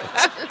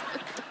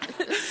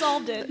it.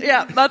 Solved it.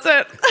 Yeah, that's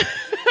it.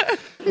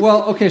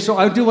 Well, okay, so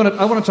I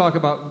want to talk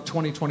about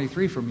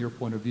 2023 from your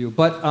point of view,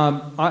 but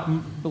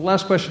the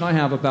last question I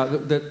have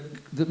about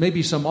that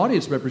maybe some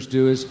audience members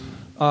do is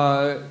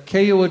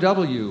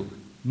KUOW,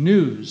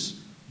 news,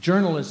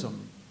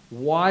 journalism,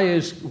 why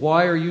is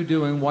KUOW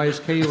doing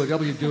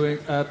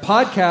a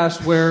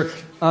podcast where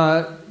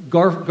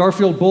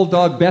Garfield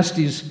Bulldog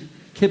besties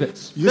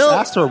kibitz? You just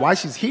asked her why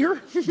she's here?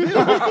 Why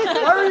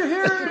are you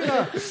here?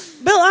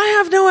 Bill, I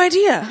have no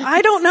idea.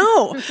 I don't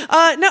know.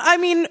 No, I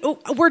mean,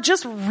 we're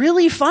just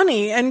really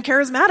funny and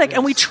charismatic,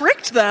 and we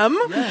tricked them.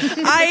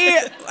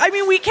 Yes. I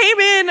mean, we came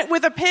in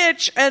with a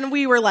pitch, and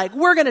we were like,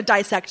 we're going to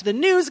dissect the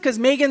news, because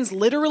Megan's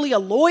literally a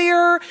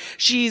lawyer.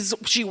 She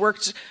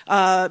worked,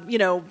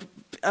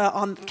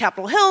 on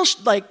Capitol Hill,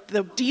 like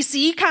the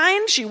DC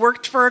kind. She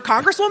worked for a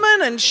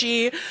congresswoman, and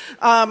she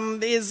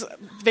is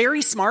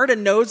very smart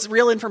and knows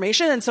real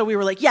information. And so we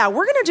were like, yeah,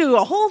 we're going to do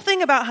a whole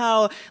thing about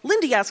how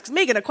Lindy asks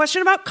Megan a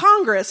question about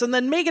Congress, and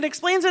then Megan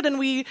explains it, and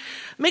we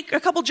make a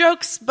couple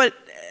jokes,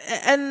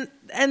 and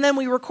then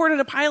we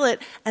recorded a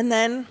pilot, and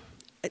then,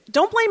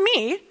 don't blame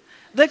me,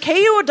 the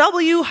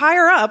KUOW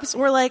higher-ups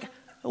were like,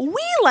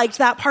 we liked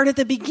that part at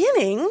the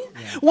beginning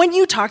when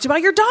you talked about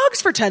your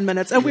dogs for 10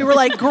 minutes. And we were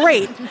like,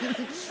 great.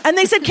 And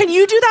they said, can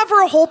you do that for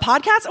a whole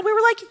podcast? And we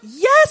were like,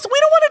 yes, we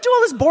don't want to do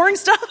all this boring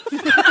stuff.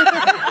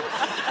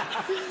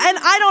 And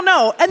I don't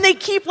know. And they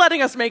keep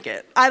letting us make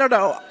it. I don't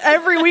know.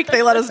 Every week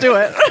they let us do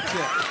it.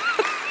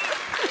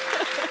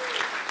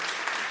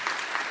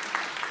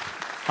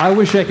 I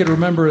wish I could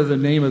remember the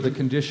name of the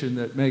condition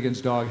that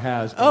Megan's dog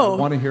has, but I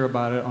want to hear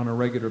about it on a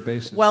regular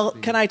basis. Well,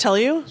 can I tell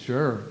you?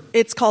 Sure.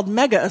 It's called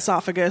mega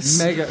esophagus.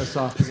 Mega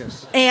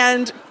esophagus.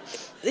 And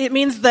it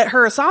means that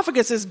her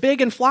esophagus is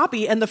big and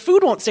floppy, and the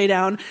food won't stay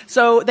down,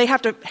 so they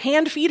have to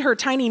hand feed her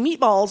tiny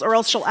meatballs, or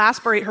else she'll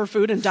aspirate her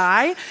food and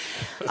die.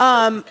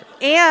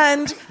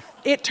 And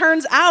it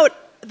turns out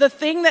the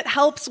thing that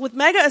helps with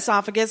mega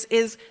esophagus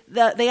is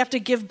that they have to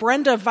give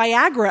Brenda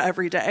Viagra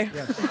every day.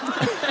 Yes.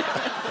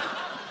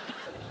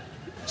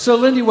 So,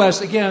 Lindy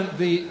West, again,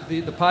 the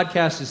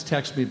podcast is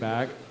Text Me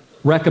Back,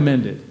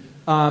 recommended.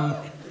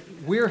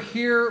 We're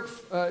here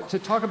to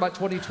talk about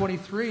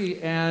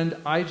 2023, and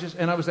I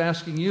was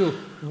asking you,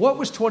 what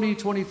was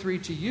 2023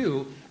 to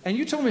you? And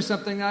you told me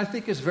something I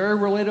think is very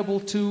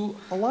relatable to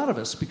a lot of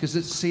us, because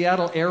it's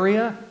Seattle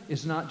area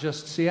is not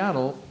just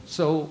Seattle.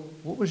 So,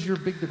 what was your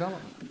big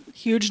development?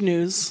 Huge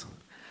news.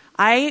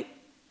 I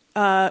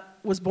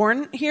was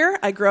born here.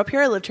 I grew up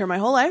here. I lived here my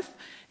whole life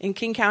in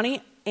King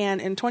County.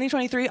 And in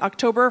 2023,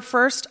 October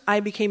 1st,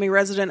 I became a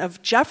resident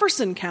of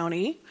Jefferson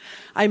County.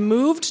 I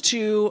moved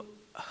to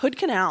Hood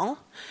Canal,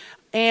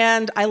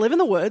 and I live in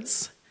the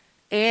woods,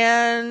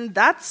 and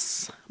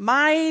that's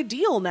my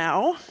deal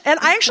now. And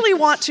I actually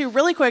want to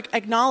really quick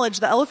acknowledge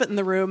the elephant in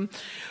the room,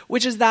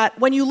 which is that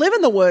when you live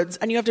in the woods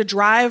and you have to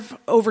drive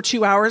over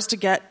 2 hours to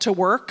get to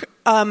work,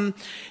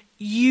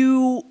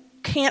 you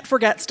can't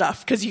forget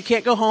stuff because you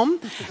can't go home.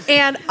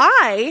 And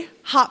I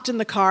hopped in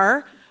the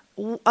car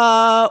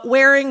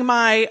wearing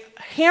my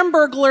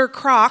Hamburglar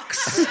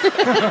Crocs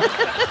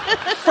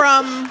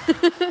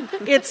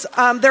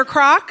they're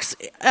Crocs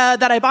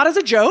that I bought as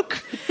a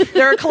joke.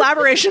 They're a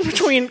collaboration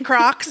between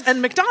Crocs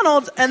and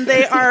McDonald's, and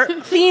they are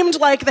themed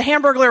like the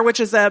Hamburglar, which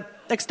is a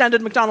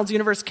extended McDonald's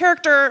universe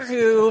character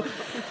who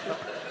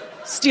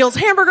steals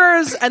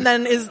hamburgers and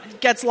then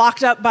gets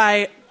locked up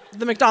by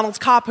the McDonald's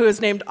cop who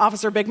is named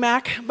Officer Big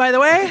Mac, by the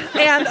way.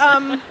 And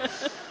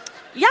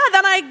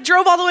then I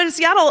drove all the way to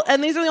Seattle,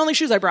 and these are the only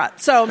shoes I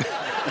brought. So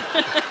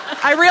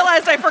I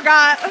realized I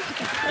forgot.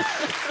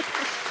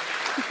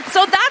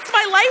 So that's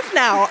my life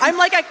now. I'm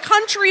like a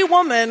country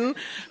woman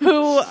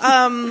who,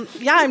 I'm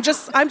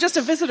just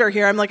a visitor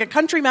here. I'm like a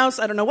country mouse.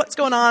 I don't know what's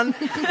going on.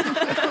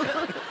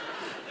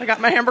 I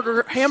got my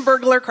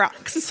Hamburglar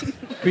Crocs.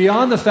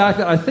 Beyond the fact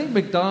that I think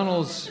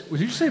McDonald's, would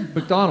you say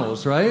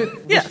McDonald's, right?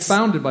 Yes. Was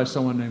founded by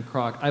someone named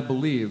Kroc, I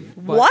believe.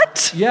 But,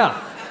 what? Yeah.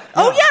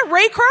 Oh, yeah,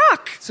 Ray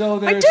Kroc.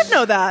 So I did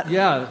know that.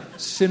 Yeah,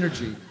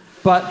 synergy.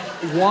 But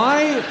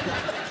why,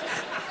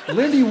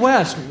 Lindy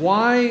West,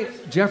 why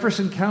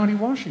Jefferson County,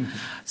 Washington?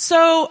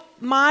 So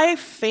my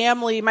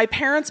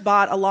parents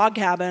bought a log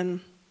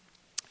cabin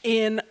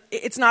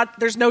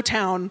there's no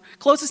town.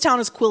 Closest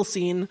town is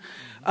Quilcene,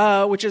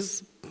 which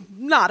is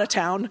not a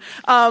town.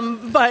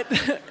 But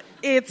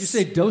it's... You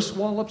say Dos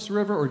Wallops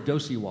River or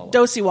Dosey Wallops?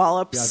 Dosey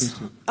Wallops.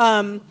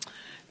 Yeah, me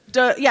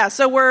too.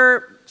 So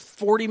we're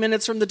 40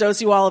 minutes from the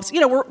Dosey Wallops.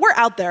 We're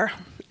out there.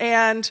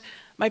 And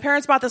my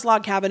parents bought this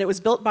log cabin. It was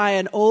built by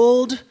an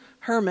old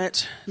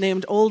hermit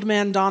named Old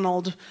Man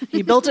Donald.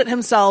 He built it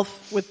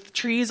himself with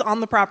trees on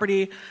the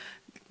property.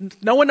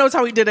 No one knows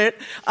how he did it.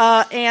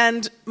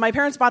 And my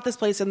parents bought this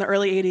place in the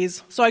early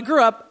 80s. So I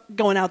grew up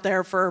going out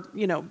there for,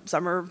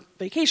 summer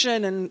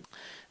vacation. And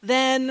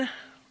then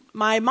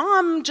my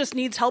mom just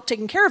needs help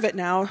taking care of it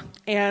now.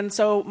 And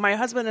so my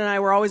husband and I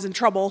were always in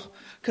trouble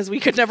because we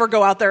could never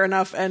go out there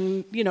enough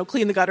and,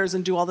 clean the gutters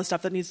and do all the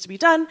stuff that needs to be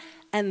done.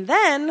 And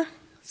then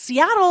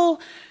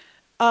Seattle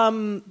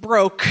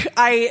broke.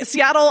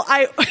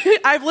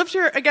 I've lived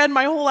here again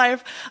my whole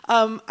life.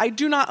 I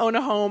do not own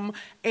a home.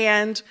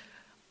 And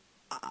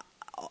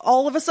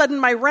all of a sudden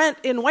my rent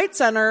in White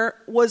Center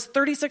was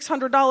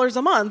 $3,600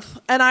 a month.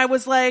 And I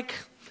was like,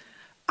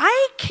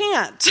 I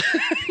can't,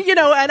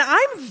 and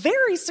I'm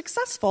very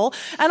successful.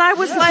 And I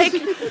was like,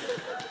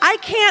 I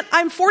can't.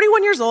 I'm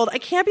 41 years old. I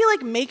can't be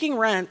like making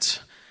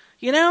rent,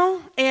 you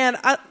know. And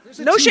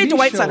no shade to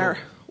White Center.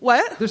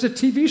 What? There's a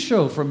TV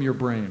show from your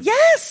brain.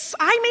 Yes,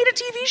 I made a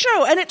TV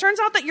show, and it turns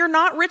out that you're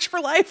not rich for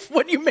life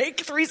when you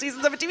make 3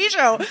 seasons of a TV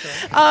show. Okay.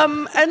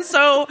 And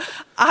so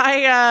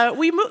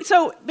we moved.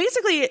 So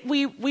basically,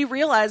 we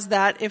realized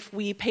that if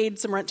we paid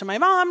some rent to my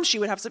mom, she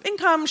would have some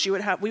income.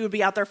 We would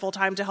be out there full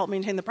time to help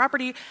maintain the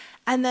property.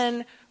 And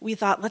then we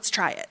thought, let's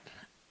try it,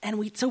 and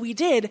we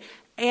did.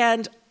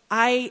 And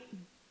I'm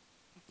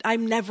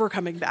never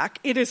coming back.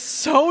 It is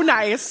so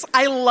nice.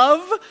 I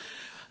love.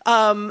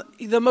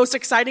 The most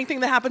exciting thing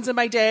that happens in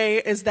my day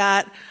is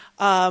that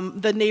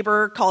the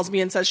neighbor calls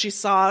me and says she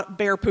saw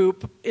bear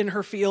poop in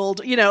her field.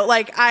 You know,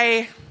 like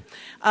I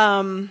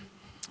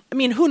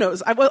mean, who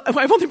knows? I've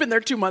only been there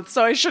 2 months,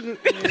 so I shouldn't.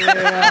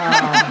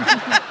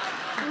 Yeah.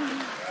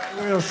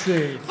 We'll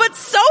see. But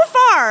so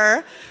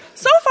far,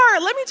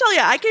 let me tell you,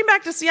 I came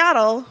back to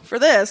Seattle for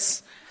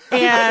this,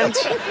 and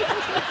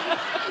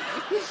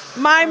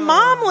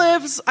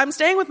I'm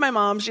staying with my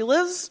mom. She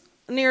lives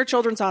near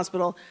Children's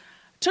Hospital.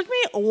 Took me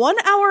 1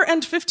 hour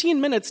and 15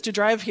 minutes to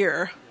drive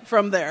here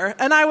from there.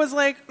 And I was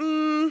like,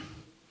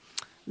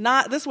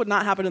 this would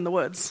not happen in the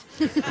woods.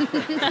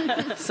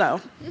 So,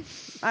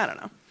 I don't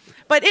know.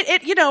 But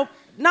it, you know,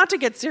 not to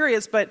get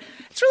serious, but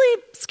it's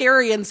really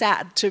scary and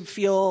sad to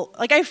feel,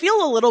 like I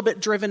feel a little bit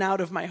driven out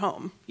of my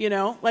home, you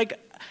know? Like,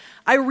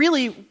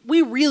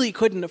 we really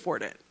couldn't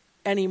afford it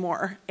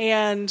anymore.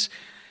 And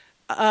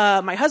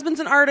my husband's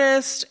an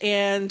artist,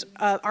 and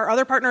our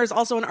other partner is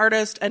also an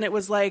artist, and it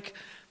was like,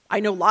 I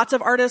know lots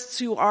of artists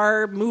who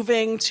are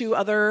moving to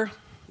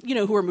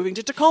who are moving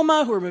to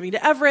Tacoma, who are moving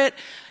to Everett.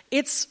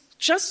 It's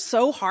just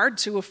so hard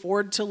to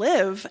afford to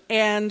live.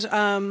 And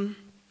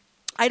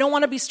I don't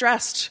want to be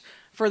stressed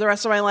for the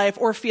rest of my life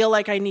or feel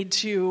like I need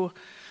to,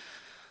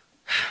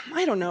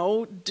 I don't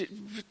know,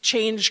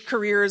 change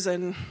careers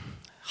and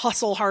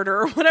hustle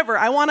harder or whatever.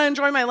 I want to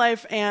enjoy my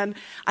life. And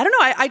I don't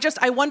know,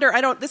 I wonder,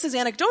 this is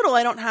anecdotal,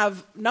 I don't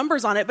have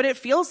numbers on it, but it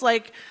feels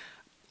like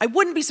I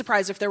wouldn't be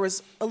surprised if there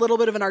was a little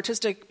bit of an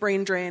artistic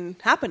brain drain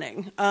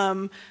happening.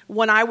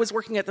 When I was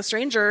working at The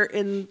Stranger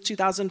in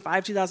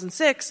 2005,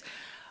 2006,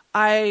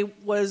 I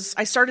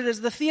started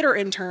as the theater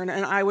intern,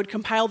 and I would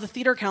compile the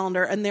theater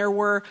calendar, and there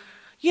were,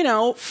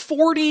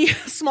 40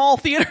 small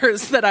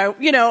theaters that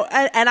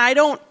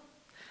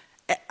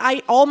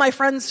all my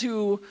friends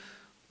who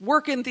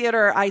work in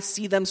theater, I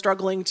see them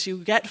struggling to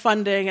get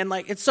funding, and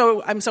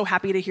I'm so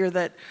happy to hear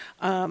that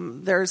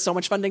there's so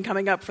much funding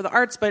coming up for the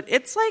arts, but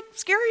it's like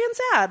scary and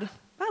sad.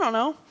 I don't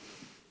know.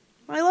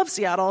 I love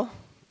Seattle,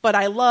 but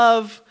I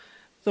love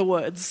the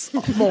woods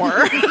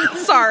more.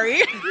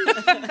 Sorry.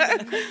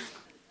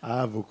 I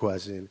have a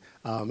question.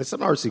 It's an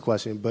artsy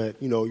question, but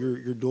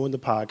you're doing the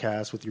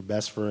podcast with your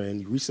best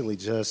friend. You recently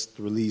just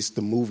released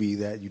the movie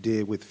that you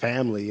did with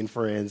family and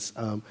friends.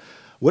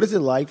 What is it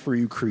like for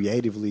you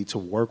creatively to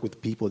work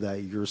with people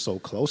that you're so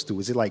close to?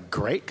 Is it like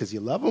great because you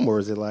love them, or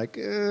is it like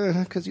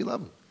because you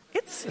love them?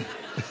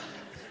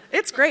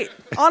 It's great.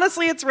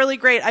 Honestly, it's really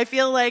great. I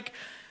feel like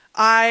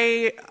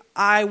I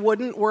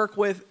wouldn't work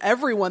with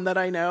everyone that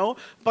I know,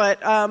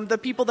 but the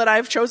people that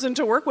I've chosen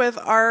to work with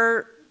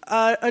are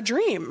a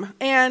dream.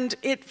 And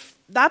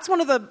that's one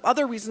of the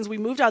other reasons we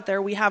moved out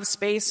there. We have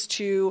space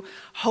to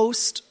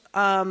host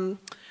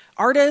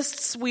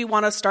artists. We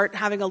want to start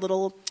having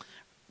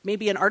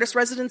maybe an artist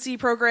residency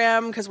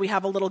program, because we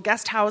have a little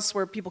guest house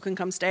where people can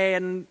come stay.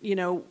 And,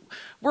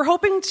 we're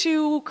hoping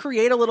to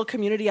create a little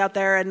community out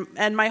there.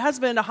 And my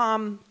husband,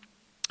 Aham,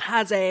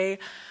 has a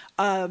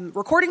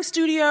recording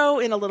studio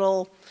in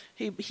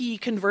he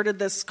converted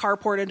this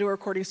carport into a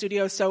recording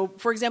studio. So,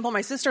 for example,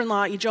 my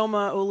sister-in-law,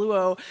 Ijoma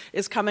Oluo,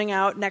 is coming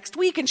out next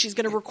week, and she's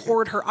going to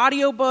record her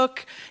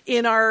audiobook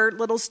in our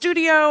little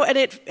studio. And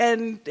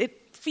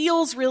it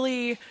feels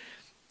really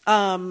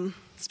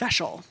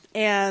special.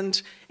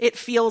 And it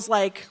feels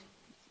like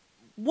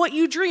what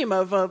you dream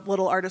of a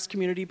little artist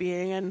community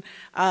being. And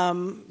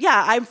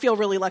I feel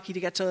really lucky to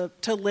get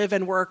to live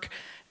and work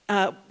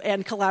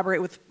and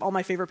collaborate with all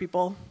my favorite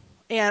people.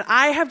 And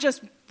I have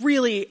just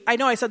I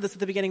know I said this at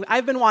the beginning,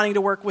 I've been wanting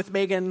to work with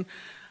Megan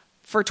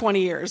for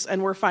 20 years,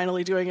 and we're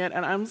finally doing it.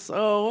 And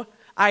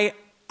I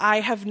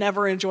have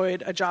never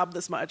enjoyed a job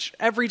this much.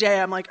 Every day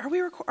I'm like,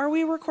 are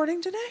we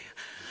recording today?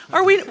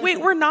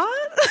 Wait, we're not?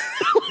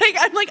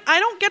 I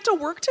don't get to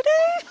work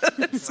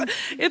today?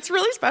 It's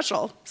really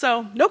special.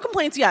 So no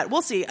complaints yet.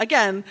 We'll see.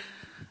 Again,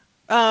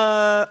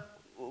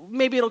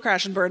 maybe it'll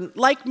crash and burn.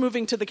 Like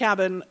moving to the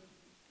cabin,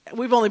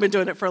 we've only been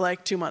doing it for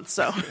 2 months,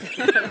 so.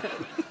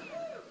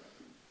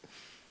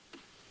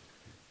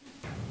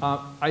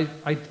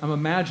 I'm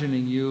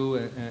imagining you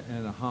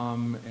and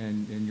Aham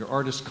and your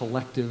artist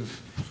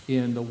collective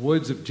in the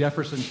woods of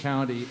Jefferson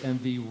County,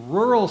 and the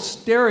rural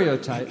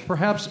stereotype,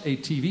 perhaps a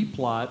TV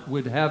plot,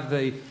 would have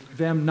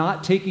them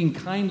not taking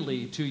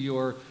kindly to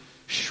your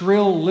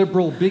shrill,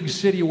 liberal, big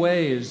city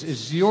ways.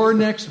 Is your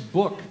next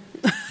book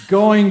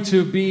going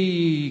to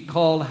be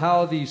called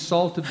How the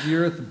Salt of the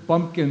Earth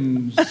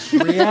Bumpkins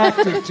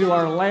Reacted to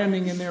Our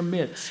Landing in Their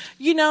Midst?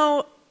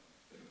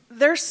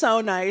 they're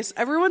so nice.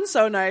 Everyone's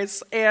so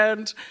nice.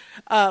 And,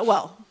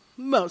 well,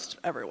 most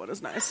everyone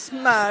is nice.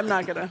 I'm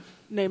not going to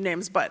name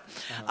names, but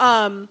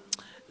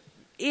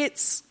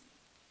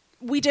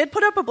we did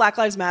put up a Black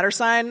Lives Matter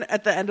sign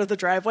at the end of the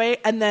driveway,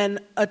 and then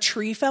a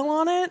tree fell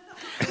on it.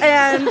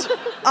 And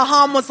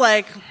Aham was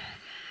like,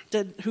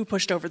 who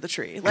pushed over the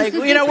tree? Like,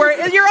 you know,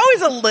 you're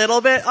always a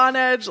little bit on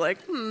edge, like,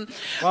 Well,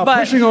 but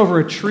pushing over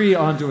a tree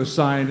onto a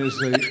sign is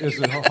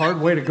a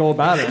hard way to go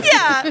about it.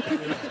 Yeah. I'm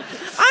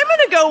going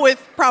to go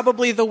with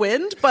probably the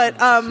wind, but,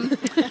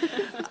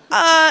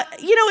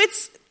 you know,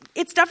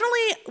 it's definitely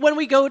when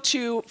we go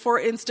to, for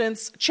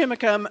instance,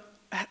 Chimicum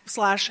 /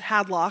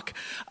 Hadlock,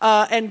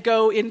 and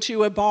go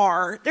into a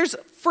bar, there's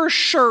for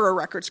sure a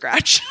record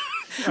scratch.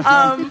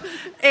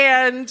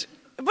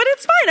 But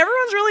it's fine.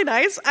 Everyone's really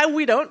nice.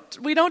 We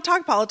don't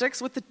talk politics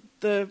with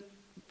the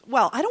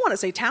well, I don't want to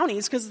say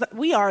townies because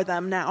we are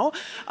them now.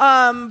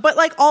 But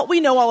like we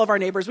know all of our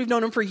neighbors. We've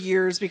known them for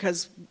years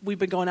because we've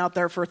been going out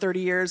there for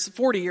 30 years,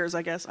 40 years,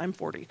 I guess. I'm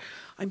 40.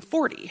 I'm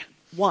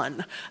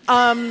 41.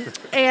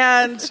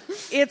 And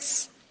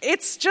it's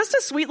just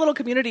a sweet little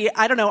community.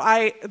 I don't know.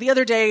 The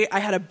other day I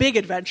had a big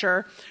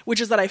adventure, which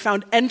is that I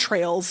found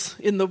entrails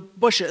in the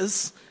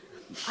bushes.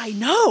 I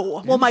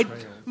know. Well,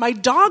 my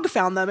dog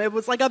found them. It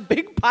was like a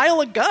big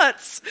pile of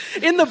guts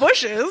in the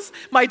bushes.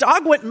 My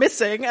dog went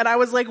missing, and I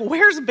was like,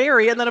 where's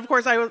Barry? And then, of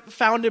course, I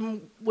found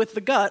him with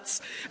the guts.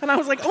 And I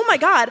was like, oh, my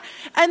God.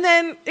 And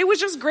then it was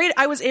just great.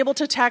 I was able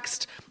to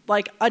text,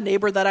 like, a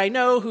neighbor that I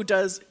know who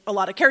does a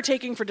lot of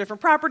caretaking for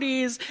different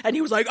properties. And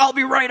he was like, I'll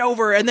be right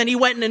over. And then he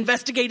went and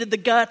investigated the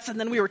guts. And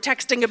then we were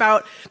texting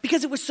about,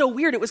 because it was so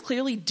weird. It was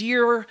clearly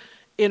deer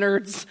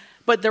innards,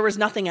 but there was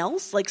nothing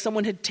else. Like,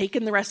 someone had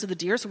taken the rest of the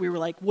deer, so we were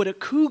like, would a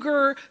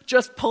cougar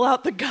just pull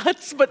out the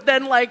guts, but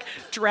then, like,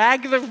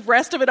 drag the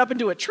rest of it up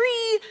into a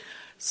tree?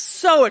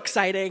 So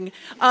exciting.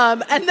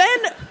 And then,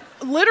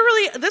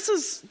 literally,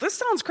 this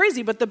sounds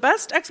crazy, but the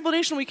best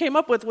explanation we came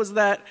up with was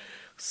that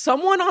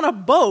someone on a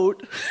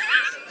boat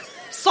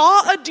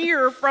saw a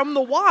deer from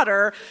the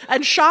water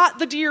and shot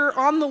the deer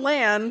on the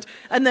land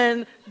and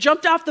then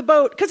jumped off the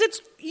boat. Because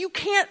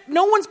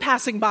no one's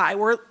passing by.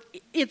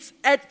 It's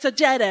a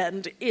dead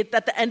end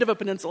at the end of a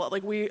peninsula.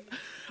 Like, we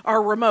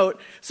are remote.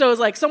 So it was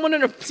like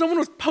someone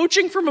was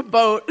poaching from a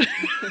boat,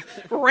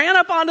 ran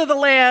up onto the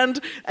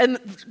land and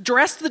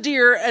dressed the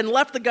deer and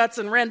left the guts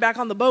and ran back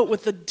on the boat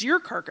with the deer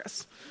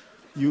carcass.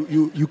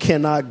 You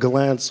cannot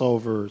glance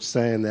over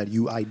saying that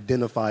you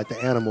identified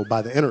the animal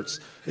by the innards.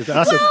 If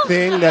that's a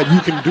thing that you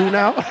can do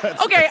now.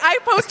 Okay, I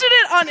posted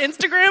it on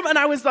Instagram and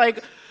I was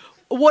like,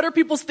 what are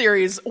people's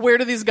theories? Where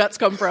do these guts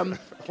come from?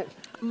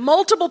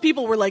 Multiple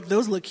people were like,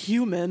 those look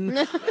human.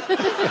 How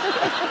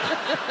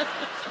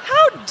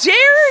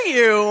dare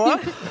you?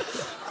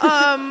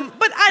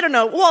 But I don't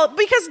know. Well,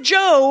 because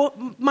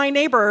Joe, my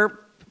neighbor,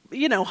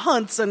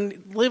 hunts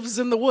and lives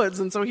in the woods.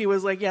 And so he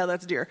was like, yeah,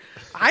 that's deer.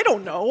 I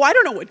don't know. I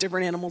don't know what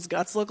different animals'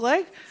 guts look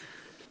like.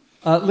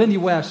 Lindy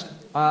West,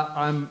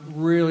 I'm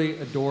really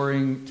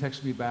adoring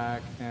Text Me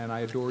Back, and I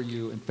adore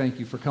you, and thank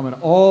you for coming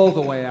all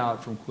the way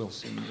out from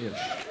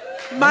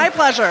Quilcene-ish. My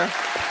pleasure.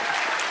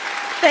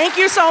 Thank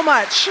you so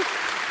much.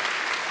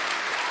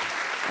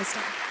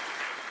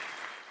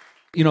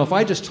 If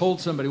I just told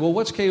somebody, well,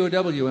 what's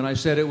KUOW? And I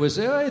said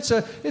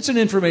it's an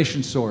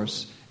information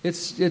source.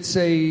 It's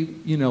a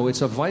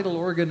vital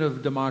organ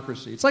of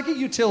democracy. It's like a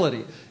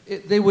utility.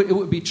 It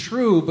would be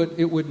true, but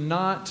it would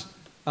not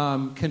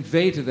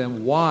convey to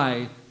them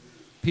why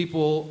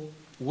people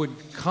would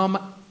come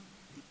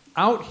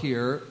out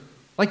here.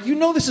 Like,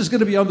 this is going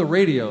to be on the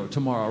radio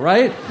tomorrow,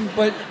 right?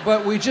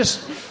 But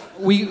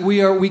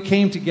we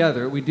came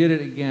together. We did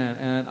it again,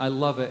 and I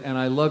love it, and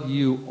I love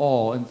you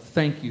all, and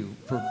thank you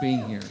for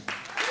being here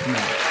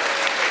tonight.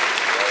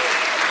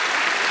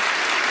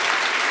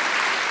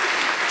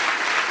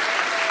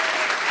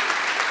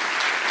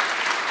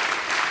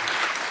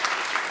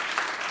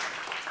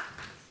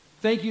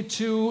 Thank you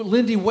to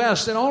Lindy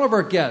West and all of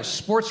our guests,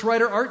 sports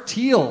writer Art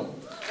Thiel,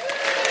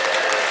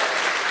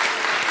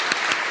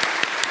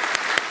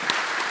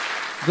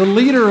 the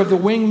leader of the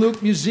Wing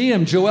Luke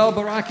Museum, Joël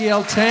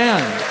Barraquiel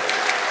Tan.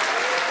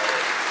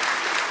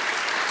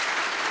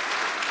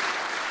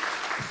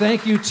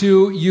 Thank you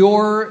to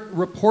your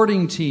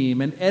reporting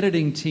team and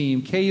editing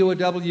team,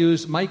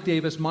 KUOW's Mike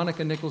Davis,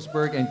 Monica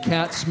Nickelsburg, and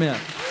Kat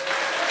Smith.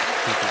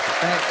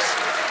 Thanks.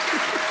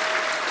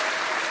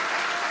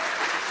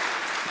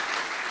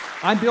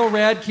 I'm Bill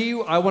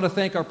Radke. I want to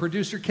thank our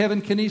producer,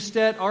 Kevin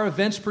Kniestedt, our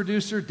events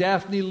producer,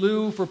 Daphne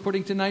Liu, for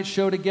putting tonight's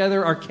show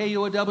together, our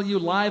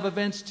KUOW live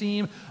events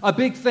team. A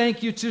big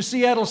thank you to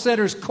Seattle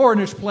Center's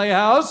Cornish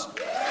Playhouse.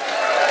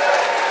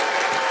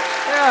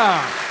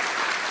 Yeah.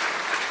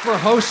 For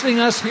hosting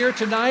us here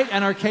tonight,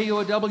 and our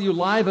KUOW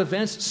live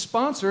events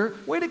sponsor.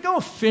 Way to go,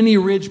 Finney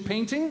Ridge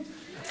Painting.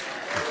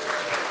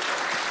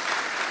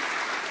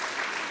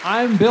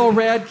 I'm Bill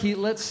Radke.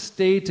 Let's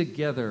stay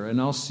together,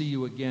 and I'll see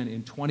you again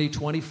in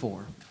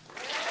 2024.